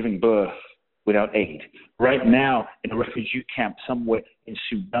is giving birth without aid. Right now in a refugee camp somewhere in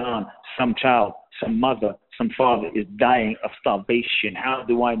Sudan, some child, some mother, some father is dying of starvation. How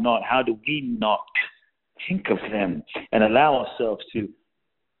do we not think of them and allow ourselves to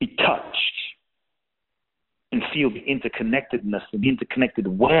be touched and feel the interconnectedness and the interconnected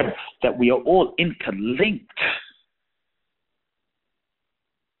web that we are all interlinked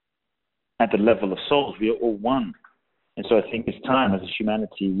at the level of souls. We are all one. And so I think it's time as a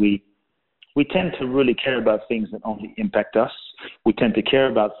humanity, we tend to really care about things that only impact us. We tend to care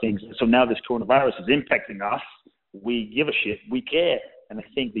about things. So now this coronavirus is impacting us. We give a shit. We care. And I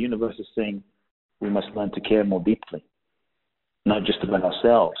think the universe is saying we must learn to care more deeply, not just about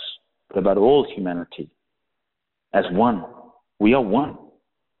ourselves, but about all humanity as one. We are one.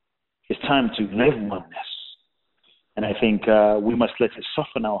 It's time to live oneness. And I think we must let it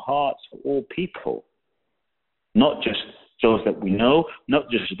soften our hearts for all people, not just those that we know, not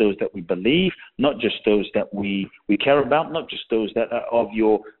just those that we believe, not just those that we care about, not just those that are of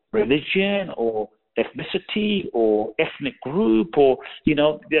your religion or ethnicity or ethnic group, or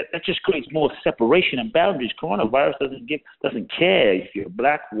that just creates more separation and boundaries. Coronavirus doesn't care if you're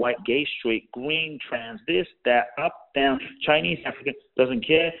black, white, gay, straight, green, trans, this, that, up, down, Chinese, African, doesn't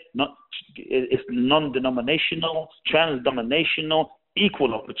care. It's non-denominational, trans-dominational,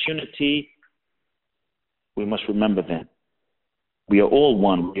 equal opportunity. We must remember that we are all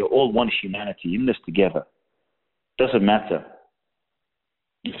one. We are all one humanity in this together. Doesn't matter.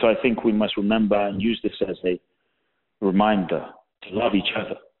 So I think we must remember and use this as a reminder to love each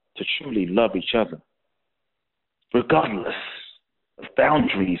other, to truly love each other, regardless of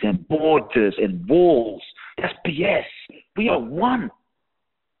boundaries and borders and walls. That's BS. We are one.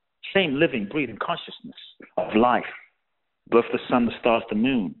 Same living, breathing consciousness of life. Both the sun, the stars, the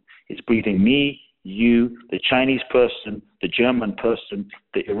moon. It's breathing me, you, the Chinese person, the German person,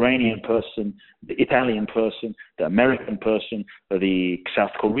 the Iranian person, the Italian person, the American person, the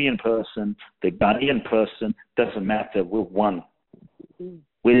South Korean person, the Ghanaian person. Doesn't matter. We're one.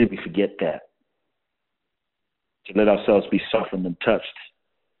 Where did we forget that? To let ourselves be softened and touched.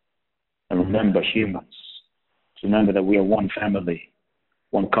 And remember humans. To remember that we are one family,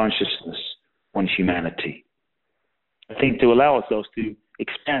 one consciousness, one humanity. I think to allow ourselves to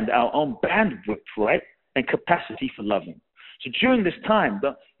expand our own bandwidth, right, and capacity for loving. So during this time,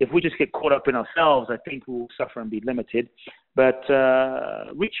 if we just get caught up in ourselves, I think we'll suffer and be limited. But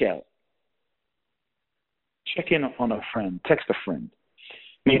reach out. Check in on a friend. Text a friend.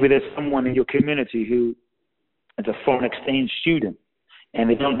 Maybe there's someone in your community who is a foreign exchange student and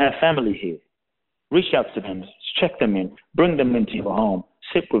they don't have family here. Reach out to them. Check them in. Bring them into your home.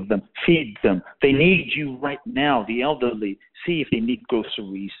 Sit with them, feed them. They need you right now, the elderly. See if they need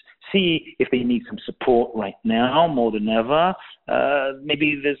groceries. See if they need some support right now more than ever.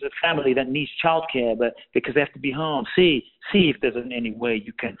 Maybe there's a family that needs childcare, but because they have to be home. See if there's any way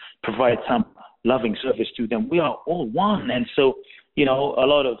you can provide some loving service to them. We are all one. And so, a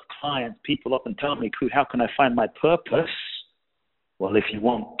lot of clients, people often tell me, "Crew, how can I find my purpose?" Well, if you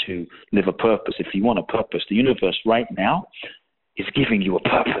want to live a purpose, if you want a purpose, the universe right now is giving you a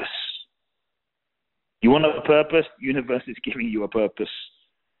purpose. You want a purpose? The universe is giving you a purpose.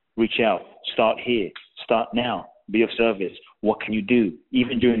 Reach out. Start here. Start now. Be of service. What can you do,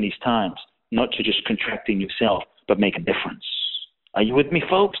 even during these times? Not to just contracting yourself, but make a difference. Are you with me,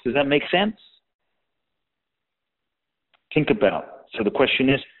 folks? Does that make sense? Think about. So the question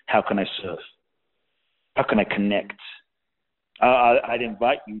is, how can I serve? How can I connect? I'd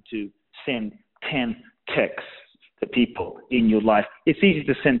invite you to send 10 texts to people in your life. It's easy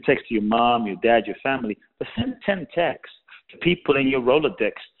to send text to your mom, your dad, your family, but send 10 texts to people in your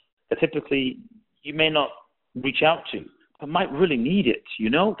Rolodex that typically you may not reach out to, but might really need it,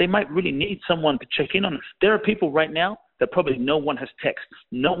 They might really need someone to check in on them. There are people right now that probably no one has texted.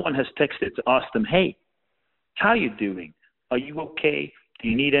 No one has texted to ask them, hey, how are you doing? Are you okay? Do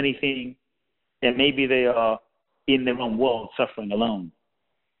you need anything? And maybe they are in their own world suffering alone.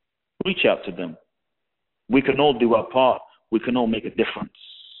 Reach out to them. We can all do our part. We can all make a difference.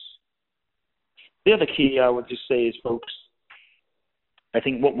 The other key I would just say is, folks, I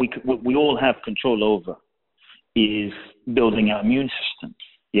think what we all have control over is building our immune system.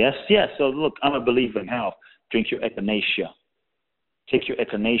 Yes. So look, I'm a believer in health. Drink your echinacea. Take your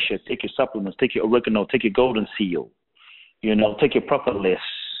echinacea. Take your supplements. Take your oregano. Take your golden seal. Take your propolis.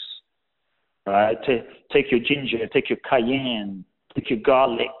 Right. Take your ginger. Take your cayenne. Take your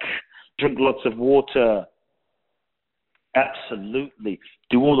garlic. Drink lots of water. Absolutely.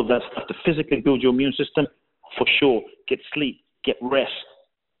 Do all of that stuff to physically build your immune system. For sure. Get sleep. Get rest.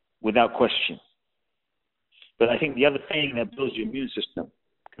 Without question. But I think the other thing that builds your immune system,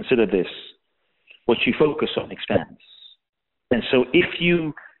 consider this, what you focus on expands. And so if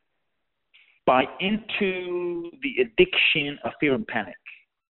you buy into the addiction of fear and panic,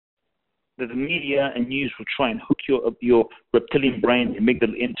 that the media and news will try and hook your reptilian brain,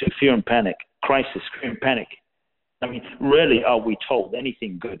 amygdala, into fear and panic, crisis, fear and panic. I mean, rarely are we told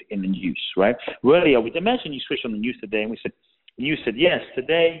anything good in the news, right? Rarely are we. Imagine you switch on the news today and you said, yes,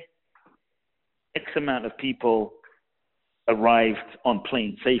 today, X amount of people arrived on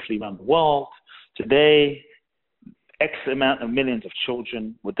planes safely around the world. Today, X amount of millions of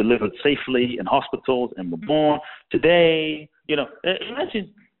children were delivered safely in hospitals and were born. Today,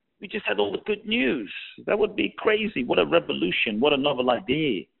 imagine we just had all the good news. That would be crazy. What a revolution. What a novel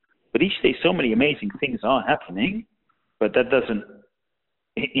idea. But each day, so many amazing things are happening, but that doesn't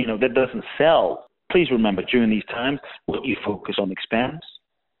sell. Please remember, during these times, what you focus on expands.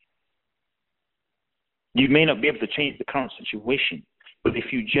 You may not be able to change the current situation, but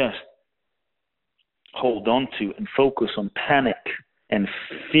if you just hold on to and focus on panic and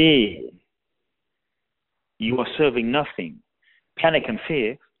fear, you are serving nothing. Panic and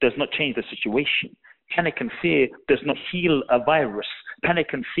fear does not change the situation. Panic and fear does not heal a virus. Panic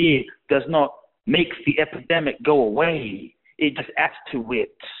and fear does not make the epidemic go away. It just adds to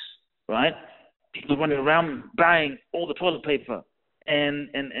it, right? People running around buying all the toilet paper. And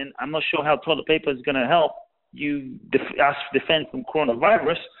I'm not sure how toilet paper is going to help you defend from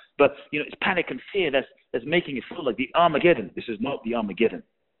coronavirus, but it's panic and fear that's making it feel like the Armageddon. This is not the Armageddon.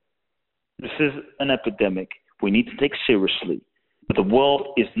 This is an epidemic we need to take seriously. But the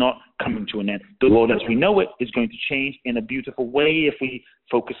world is not coming to an end. The world as we know it is going to change in a beautiful way if we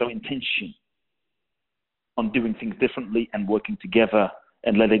focus our intention on doing things differently and working together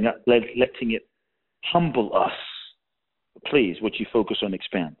and letting it humble us. Please, what you focus on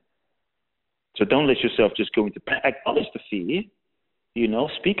expand. So don't let yourself just go into panic. Acknowledge the fear,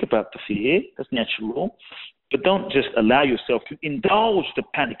 speak about the fear. That's natural. But don't just allow yourself to indulge the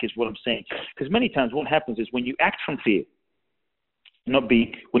panic is what I'm saying. Because many times what happens is when you act from fear,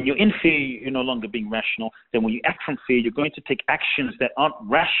 when you're in fear, you're no longer being rational. Then when you act from fear, you're going to take actions that aren't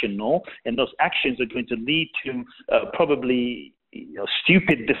rational, and those actions are going to lead to probably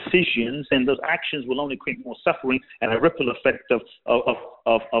stupid decisions, and those actions will only create more suffering and a ripple effect of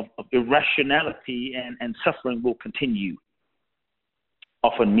irrationality, and suffering will continue.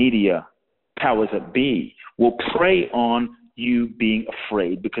 Often media, powers that be, will prey on you being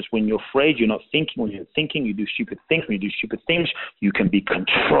afraid, because when you're afraid, you're not thinking. When you're thinking, you do stupid things. When you do stupid things, you can be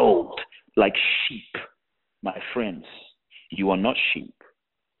controlled like sheep. My friends, you are not sheep.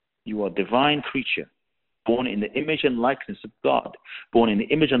 You are a divine creature, born in the image and likeness of God, born in the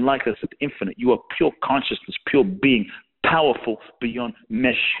image and likeness of the infinite. You are pure consciousness, pure being, powerful beyond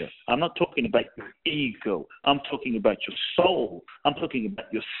measure. I'm not talking about your ego. I'm talking about your soul. I'm talking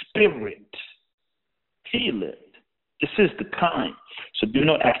about your spirit. Feel it. This is the time. So do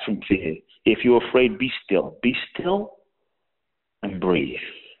not act from fear. If you're afraid, be still. Be still and breathe.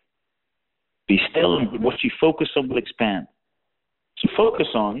 Be still, and what you focus on will expand. So focus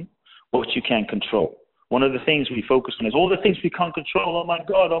on what you can control. One of the things we focus on is all the things we can't control. Oh my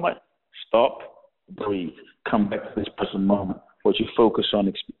God, Stop, breathe, come back to this present moment. What you focus on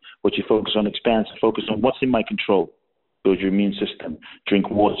expands. Focus on what's in my control. Build your immune system.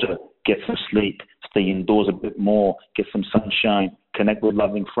 Drink water. Get some sleep. Stay indoors a bit more. Get some sunshine. Connect with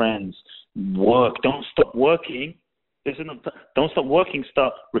loving friends. Work. Don't stop working. Don't stop working.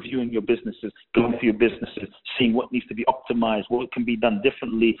 Start reviewing your businesses, going through your businesses, seeing what needs to be optimized, what can be done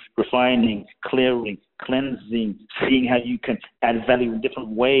differerly, refining, clearing, cleansing, seeing how you can add value in different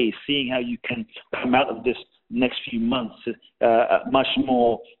ways, seeing how you can come out of this next few months much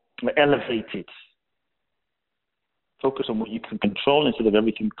more elevated. Focus on what you can control instead of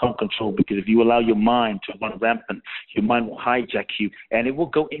everything you can't control, because if you allow your mind to run rampant, your mind will hijack you, and it will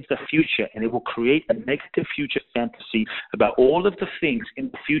go into the future, and it will create a negative future fantasy about all of the things in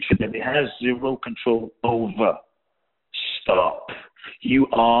the future that it has zero control over. Stop. You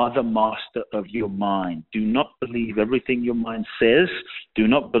are the master of your mind. Do not believe everything your mind says. Do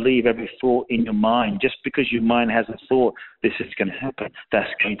not believe every thought in your mind. Just because your mind has a thought, this is going to happen, that's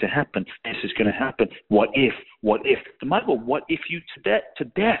going to happen, this is going to happen. What if? What if? The Bible, what if you to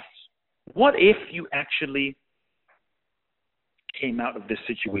death? What if you actually came out of this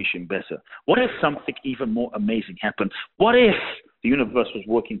situation better? What if something even more amazing happened? What if the universe was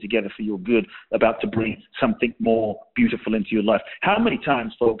working together for your good, about to bring something more beautiful into your life? How many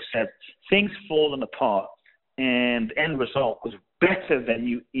times, folks, have things fallen apart and the end result was better than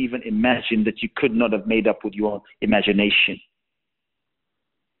you even imagined, that you could not have made up with your imagination?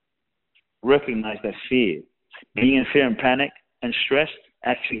 Recognize that fear. Being in fear and panic and stressed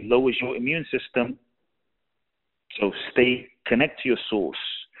actually lowers your immune system. So connect to your source.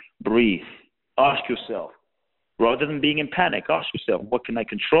 Breathe. Ask yourself, rather than being in panic, ask yourself, what can I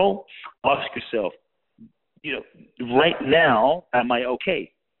control? Ask yourself, right now, am I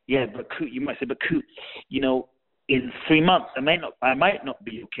okay? Yeah, but you might say, in 3 months, I might not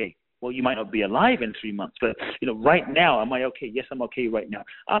be okay. Well, you might not be alive in 3 months, but, right now, am I okay? Yes, I'm okay right now.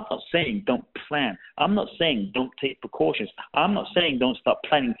 I'm not saying don't plan. I'm not saying don't take precautions. I'm not saying don't start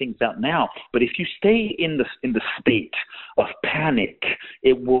planning things out now. But if you stay in the state of panic,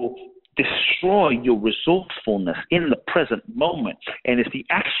 it will destroy your resourcefulness in the present moment. And it's the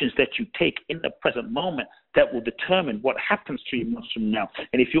actions that you take in the present moment that will determine what happens 3 months from now.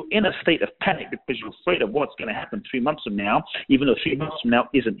 And if you're in a state of panic because you're afraid of what's going to happen 3 months from now, even though 3 months from now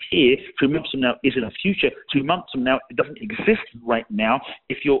isn't here, 3 months from now isn't a future, 3 months from now it doesn't exist right now,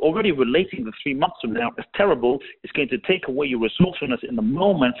 if you're already relating the 3 months from now as terrible, it's going to take away your resourcefulness in the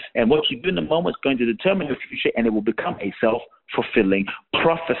moment. And what you do in the moment is going to determine your future, and it will become a self-fulfilling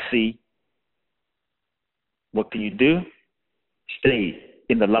prophecy. What can you do? Stay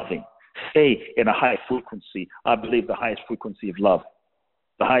in the loving. Stay in a high frequency. I believe the highest frequency of love.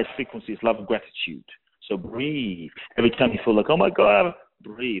 The highest frequency is love and gratitude. So breathe. Every time you feel like, oh my God,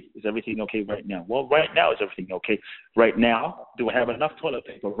 breathe. Is everything okay right now? Well, right now, is everything okay? Right now, do I have enough toilet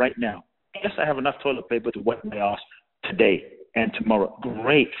paper right now? Yes, I have enough toilet paper to wipe my ass today and tomorrow.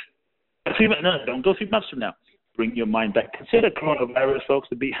 Great. Don't go 3 months from now. Bring your mind back. Consider coronavirus, folks,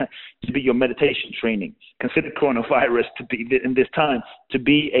 to be your meditation training. Consider coronavirus to be, in this time, to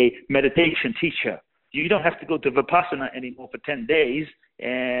be a meditation teacher. You don't have to go to Vipassana anymore for 10 days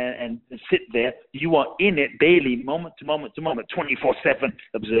and sit there. You are in it daily, moment to moment to moment, 24/7.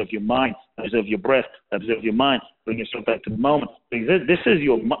 Observe your mind, observe your breath, observe your mind. Bring yourself back to the moment. This is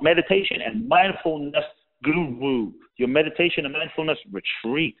your meditation and mindfulness guru, your meditation and mindfulness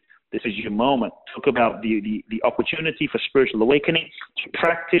retreat. This is your moment. Talk about the opportunity for spiritual awakening to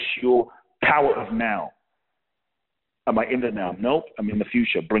practice your power of now. Am I in the now? Nope. I'm in the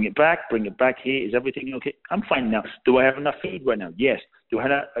future. Bring it back. Bring it back here. Is everything okay? I'm fine now. Do I have enough food right now? Yes. Do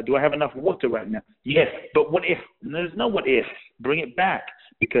I have enough water right now? Yes. But what if? There's no what if. Bring it back.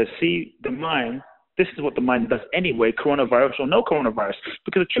 Because, see, the mind, this is what the mind does anyway, coronavirus or no coronavirus.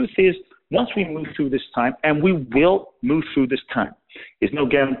 Because the truth is, once we move through this time, and we will move through this time, there's no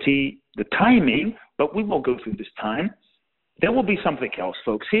guarantee the timing, but we will go through this time. There will be something else,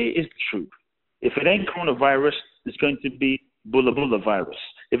 folks. Here is the truth. If it ain't coronavirus, it's going to be Bula Bula virus.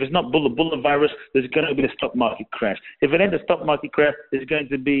 If it's not Bula Bula virus, there's going to be the stock market crash. If it ain't the stock market crash, there's going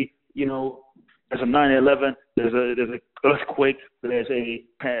to be, there's a 9/11, there's a earthquake, there's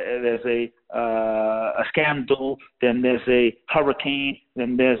a scandal, then there's a hurricane,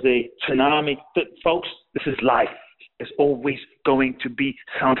 then there's a tsunami. But folks, this is life. There's always going to be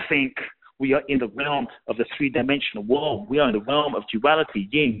something. We are in the realm of the three-dimensional world. We are in the realm of duality,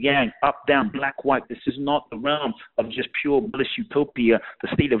 yin, yang, up, down, black, white. This is not the realm of just pure bliss utopia. The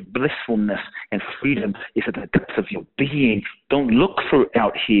state of blissfulness and freedom is at the depths of your being. Don't look for it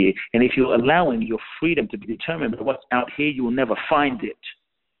out here. And if you're allowing your freedom to be determined by what's out here, you will never find it.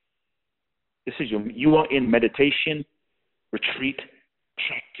 You are in meditation, retreat,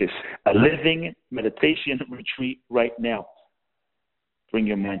 practice. A living meditation retreat right now. Bring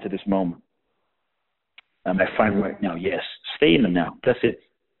your mind to this moment. Am I fine right now? Yes. Stay in the now. That's it.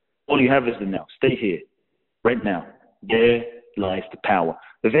 All you have is the now. Stay here. Right now. There lies the power.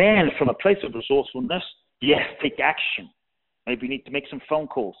 Then, from a place of resourcefulness, yes, take action. Maybe you need to make some phone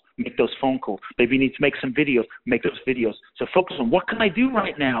calls. Make those phone calls. Maybe you need to make some videos. Make those videos. So focus on what can I do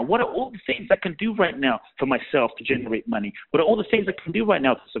right now? What are all the things I can do right now for myself to generate money? What are all the things I can do right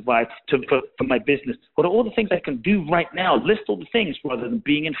now to survive, for my business? What are all the things I can do right now? List all the things rather than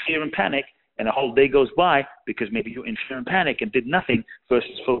being in fear and panic, and a whole day goes by because maybe you're in fear and panic and did nothing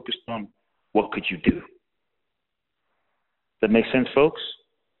versus focused on what could you do. That makes sense, folks?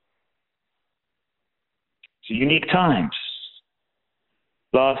 So unique times.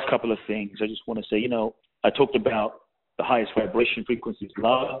 Last couple of things. I just want to say, I talked about the highest vibration frequencies,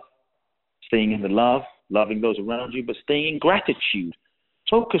 love, staying in the love, loving those around you, but staying in gratitude.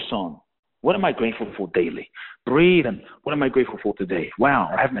 Focus on, what am I grateful for daily? Breathe, and what am I grateful for today? Wow,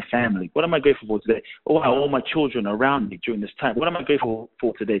 I have my family. What am I grateful for today? Oh, wow, all my children are around me during this time. What am I grateful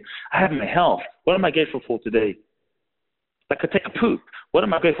for today? I have my health. What am I grateful for today? I could take a poop. What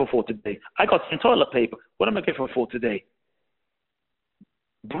am I grateful for today? I got some toilet paper. What am I grateful for today?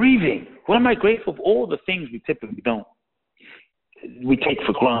 Breathing. What am I grateful for? All the things we typically we take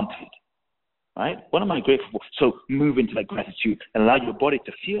for granted. Right? What am I grateful for? So move into that gratitude and allow your body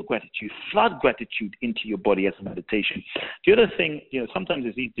to feel gratitude. Flood gratitude into your body as a meditation. The other thing, sometimes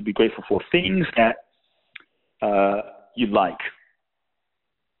it's easy to be grateful for things that you like.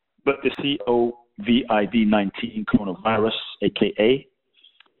 But the COVID-19 coronavirus, aka,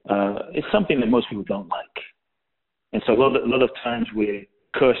 it's something that most people don't like. And so a lot of times we're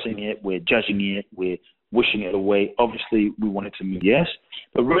cursing it, we're judging it, we're wishing it away. Obviously, we want it to move, yes,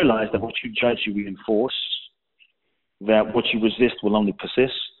 but realize that what you judge, you reinforce, that what you resist will only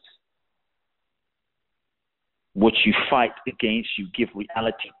persist. What you fight against, you give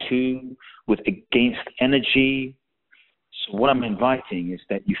reality to with against energy. So what I'm inviting is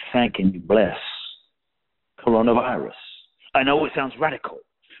that you thank and you bless coronavirus. I know it sounds radical,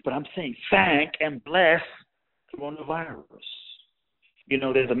 but I'm saying thank and bless coronavirus.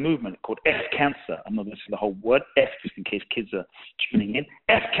 There's a movement called F-Cancer. I'm not going to say the whole word, F, just in case kids are tuning in.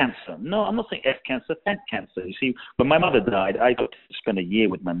 F-Cancer. No, I'm not saying F-Cancer, thank cancer. You see, when my mother died, I got to spend a year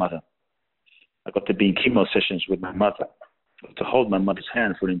with my mother. I got to be in chemo sessions with my mother. I got to hold my mother's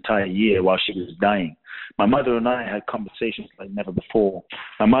hand for an entire year while she was dying. My mother and I had conversations like never before.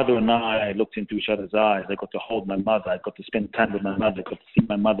 My mother and I looked into each other's eyes. I got to hold my mother. I got to spend time with my mother. I got to see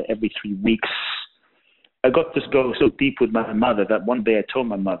my mother every 3 weeks. I got to go so deep with my mother that one day I told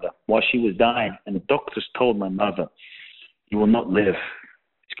my mother while she was dying, and the doctors told my mother, you will not live.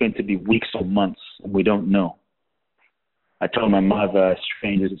 It's going to be weeks or months, and we don't know. I told my mother, as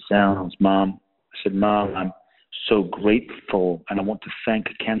strange as it sounds, Mom, I said, Mom, I'm so grateful, and I want to thank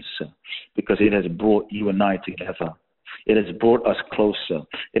cancer because it has brought you and I together. It has brought us closer.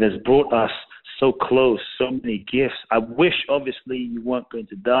 It has brought us so close, so many gifts. I wish, obviously, you weren't going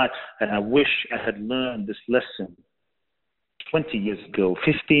to die, and I wish I had learned this lesson 20 years ago,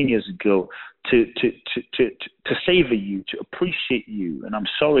 15 years ago, to savor you, to appreciate you. And I'm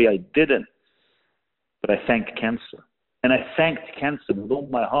sorry I didn't, but I thank cancer. And I thanked cancer with all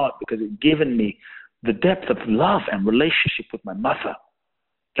my heart because it's given me the depth of love and relationship with my mother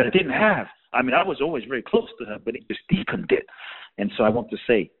that I didn't have. I mean, I was always very close to her, but it just deepened it. And so I want to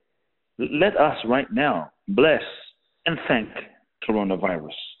say, let us right now bless and thank coronavirus.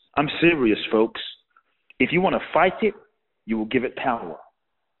 I'm serious, folks. If you want to fight it, you will give it power.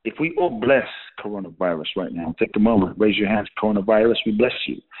 If we all bless coronavirus right now, take a moment, raise your hands, coronavirus, we bless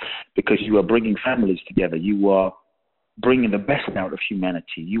you because you are bringing families together. You are bringing the best out of humanity.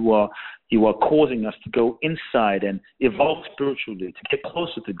 You are causing us to go inside and evolve spiritually, to get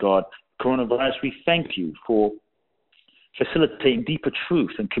closer to God. Coronavirus, we thank you for facilitating deeper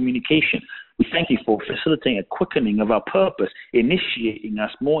truth and communication. We thank you for facilitating a quickening of our purpose, initiating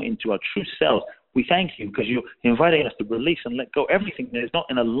us more into our true selves. We thank you because you're inviting us to release and let go everything that is not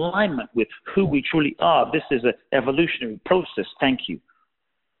in alignment with who we truly are. This is an evolutionary process. Thank you.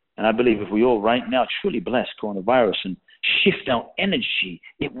 And I believe if we all right now truly bless coronavirus and shift our energy,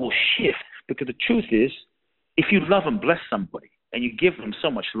 it will shift. Because the truth is, if you love and bless somebody and you give them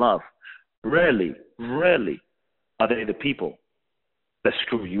so much love, rarely are they the people that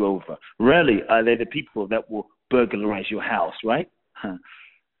screw you over. Rarely are they the people that will burglarize your house, right?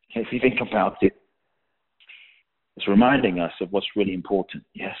 If you think about it, it's reminding us of what's really important.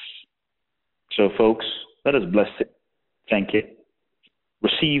 Yes. So, folks, let us bless it, thank it,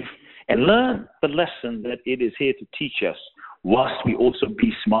 receive, and learn the lesson that it is here to teach us, whilst we also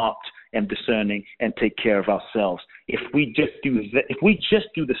be smart and discerning and take care of ourselves. If we just do that, if we just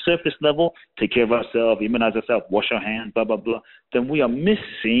do the surface level, take care of ourselves, immunize ourselves, wash our hands, blah, blah, blah, then we are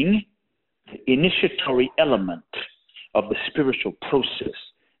missing the initiatory element of the spiritual process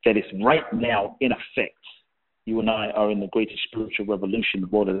that is right now in effect. You and I are in the greatest spiritual revolution the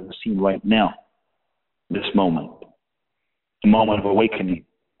world has ever seen right now, this moment, a moment of awakening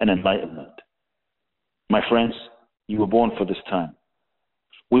and enlightenment. My friends, you were born for this time.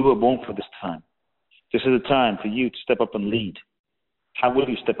 We were born for this time. This is a time for you to step up and lead. How will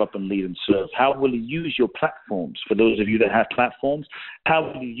you step up and lead and serve? How will you use your platforms? For those of you that have platforms, how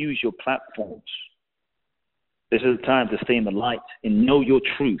will you use your platforms? This is a time to stay in the light and know your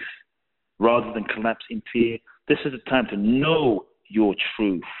truth rather than collapse in fear. This is a time to know your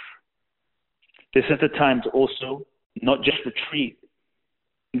truth. This is the time to also not just retreat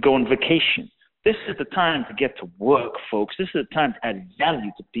and go on vacation. This is the time to get to work, folks. This is the time to add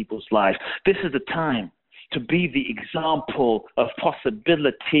value to people's lives. This is the time to be the example of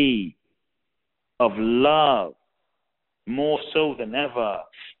possibility, of love, more so than ever.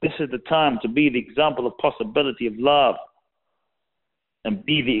 This is the time to be the example of possibility of love and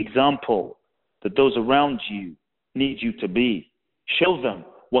be the example that those around you need you to be. Show them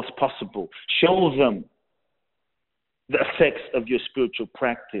what's possible. Show them the effects of your spiritual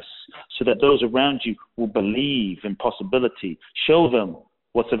practice so that those around you will believe in possibility. Show them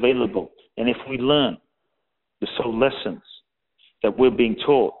what's available. And if we learn the soul lessons that we're being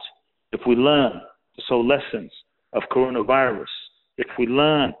taught, if we learn the soul lessons of coronavirus, if we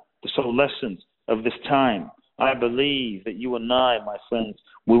learn the soul lessons of this time, I believe that you and I, my friends,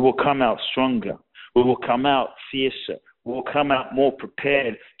 we will come out stronger. We will come out fiercer. We will come out more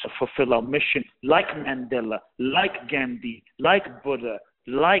prepared to fulfill our mission, like Mandela, like Gandhi, like Buddha,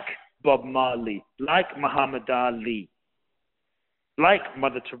 like Bob Marley, like Muhammad Ali, like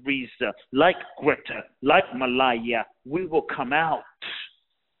Mother Teresa, like Greta, like Malaya. We will come out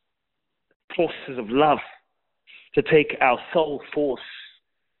forces of love to take our soul force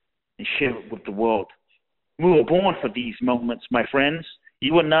and share it with the world. We were born for these moments, my friends.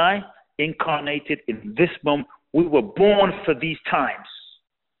 You and I, incarnated in this moment. We were born for these times.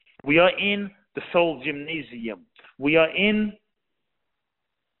 We are in the soul gymnasium. We are in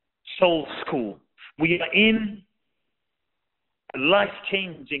soul school. We are in a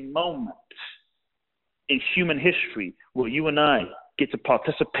life-changing moment in human history where you and I get to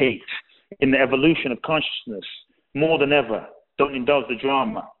participate in the evolution of consciousness more than ever. Don't indulge the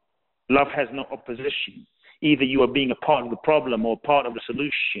drama. Love has no opposition. Either you are being a part of the problem or part of the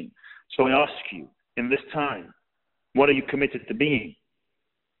solution. So I ask you, in this time, what are you committed to being?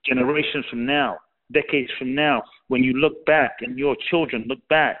 Generations from now, decades from now, when you look back and your children look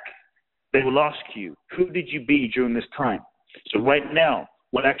back, they will ask you, who did you be during this time? So right now,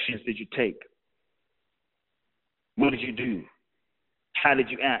 what actions did you take? What did you do? How did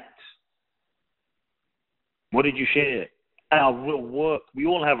you act? What did you share? Our real work. We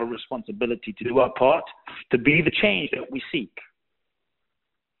all have a responsibility to do our part, to be the change that we seek.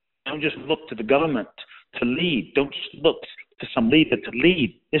 Don't just look to the government to lead. Don't just look to some leader to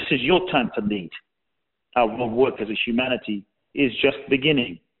lead. This is your time to lead. Our real work as a humanity is just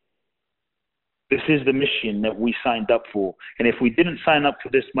beginning. This is the mission that we signed up for. And if we didn't sign up for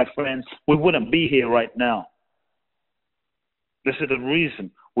this, my friends, we wouldn't be here right now. This is the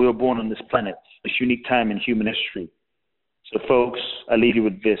reason we were born on this planet, this unique time in human history. So, folks, I leave you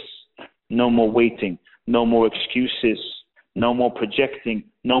with this. No more waiting. No more excuses. No more projecting.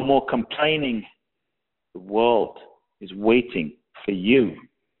 No more complaining. The world is waiting for you.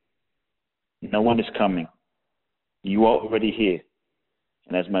 No one is coming. You are already here.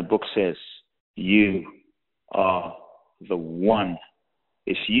 And as my book says, you are the one.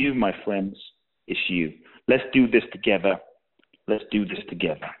 It's you, my friends. It's you. Let's do this together. Let's do this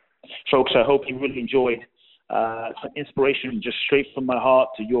together. Folks, I hope you really enjoyed some inspiration just straight from my heart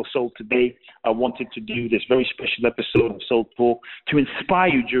to your soul today. I wanted to do this very special episode of Soul Talk to inspire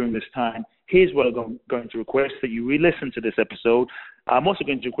you during this time. Here's what I'm going to request, that you re-listen to this episode. I'm also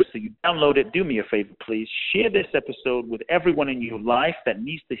going to request that you download it. Do me a favor, please. Share this episode with everyone in your life that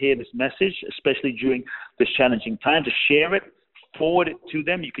needs to hear this message, especially during this challenging time. To share it, forward it to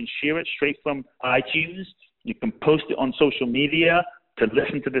them. You can share it straight from iTunes. You can post it on social media to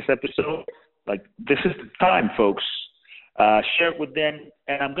listen to this episode. Like, this is the time, folks. Share it with them.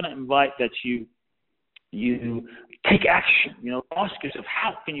 And I'm going to invite that you take action. Ask yourself,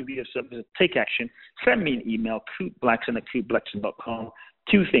 how can you be of service? Take action. Send me an email, KootBlackson@KootBlackson.com.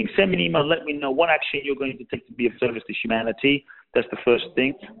 2 things. Send me an email. Let me know what action you're going to take to be of service to humanity. That's the first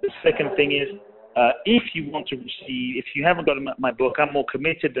thing. The second thing is, if you want to receive, if you haven't got my book, I'm more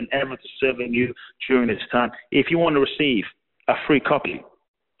committed than ever to serving you during this time. If you want to receive a free copy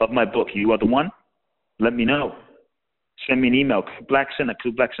of my book, You Are the One, let me know. Send me an email,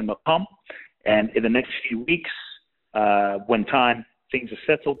 KootBlackson@KootBlackson.com. And in the next few weeks, when things are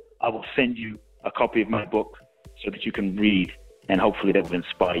settled, I will send you a copy of my book so that you can read, and hopefully that will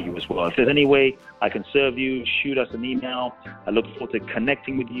inspire you as well. If there's any way I can serve you, shoot us an email. I look forward to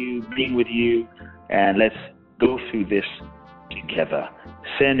connecting with you, being with you, and let's go through this together.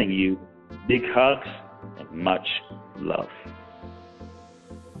 Sending you big hugs and much love.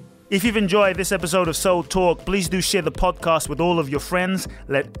 If you've enjoyed this episode of Soul Talk, please do share the podcast with all of your friends.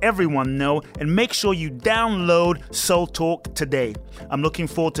 Let everyone know, and make sure you download Soul Talk today. I'm looking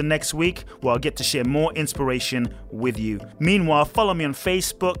forward to next week, where I'll get to share more inspiration with you. Meanwhile, follow me on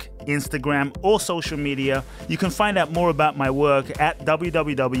Facebook, Instagram, or social media. You can find out more about my work at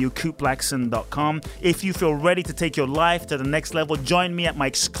www.coopblackson.com. If you feel ready to take your life to the next level, join me at my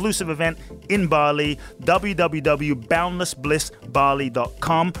exclusive event in Bali,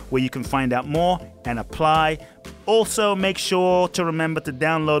 www.boundlessblissbali.com, where you can find out more and apply. Also, make sure to remember to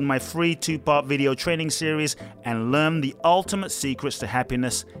download my free 2-part video training series and learn the ultimate secrets to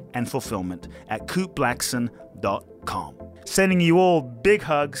happiness and fulfillment at coopblackson.com. Sending you all big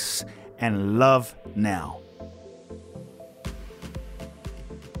hugs and love now.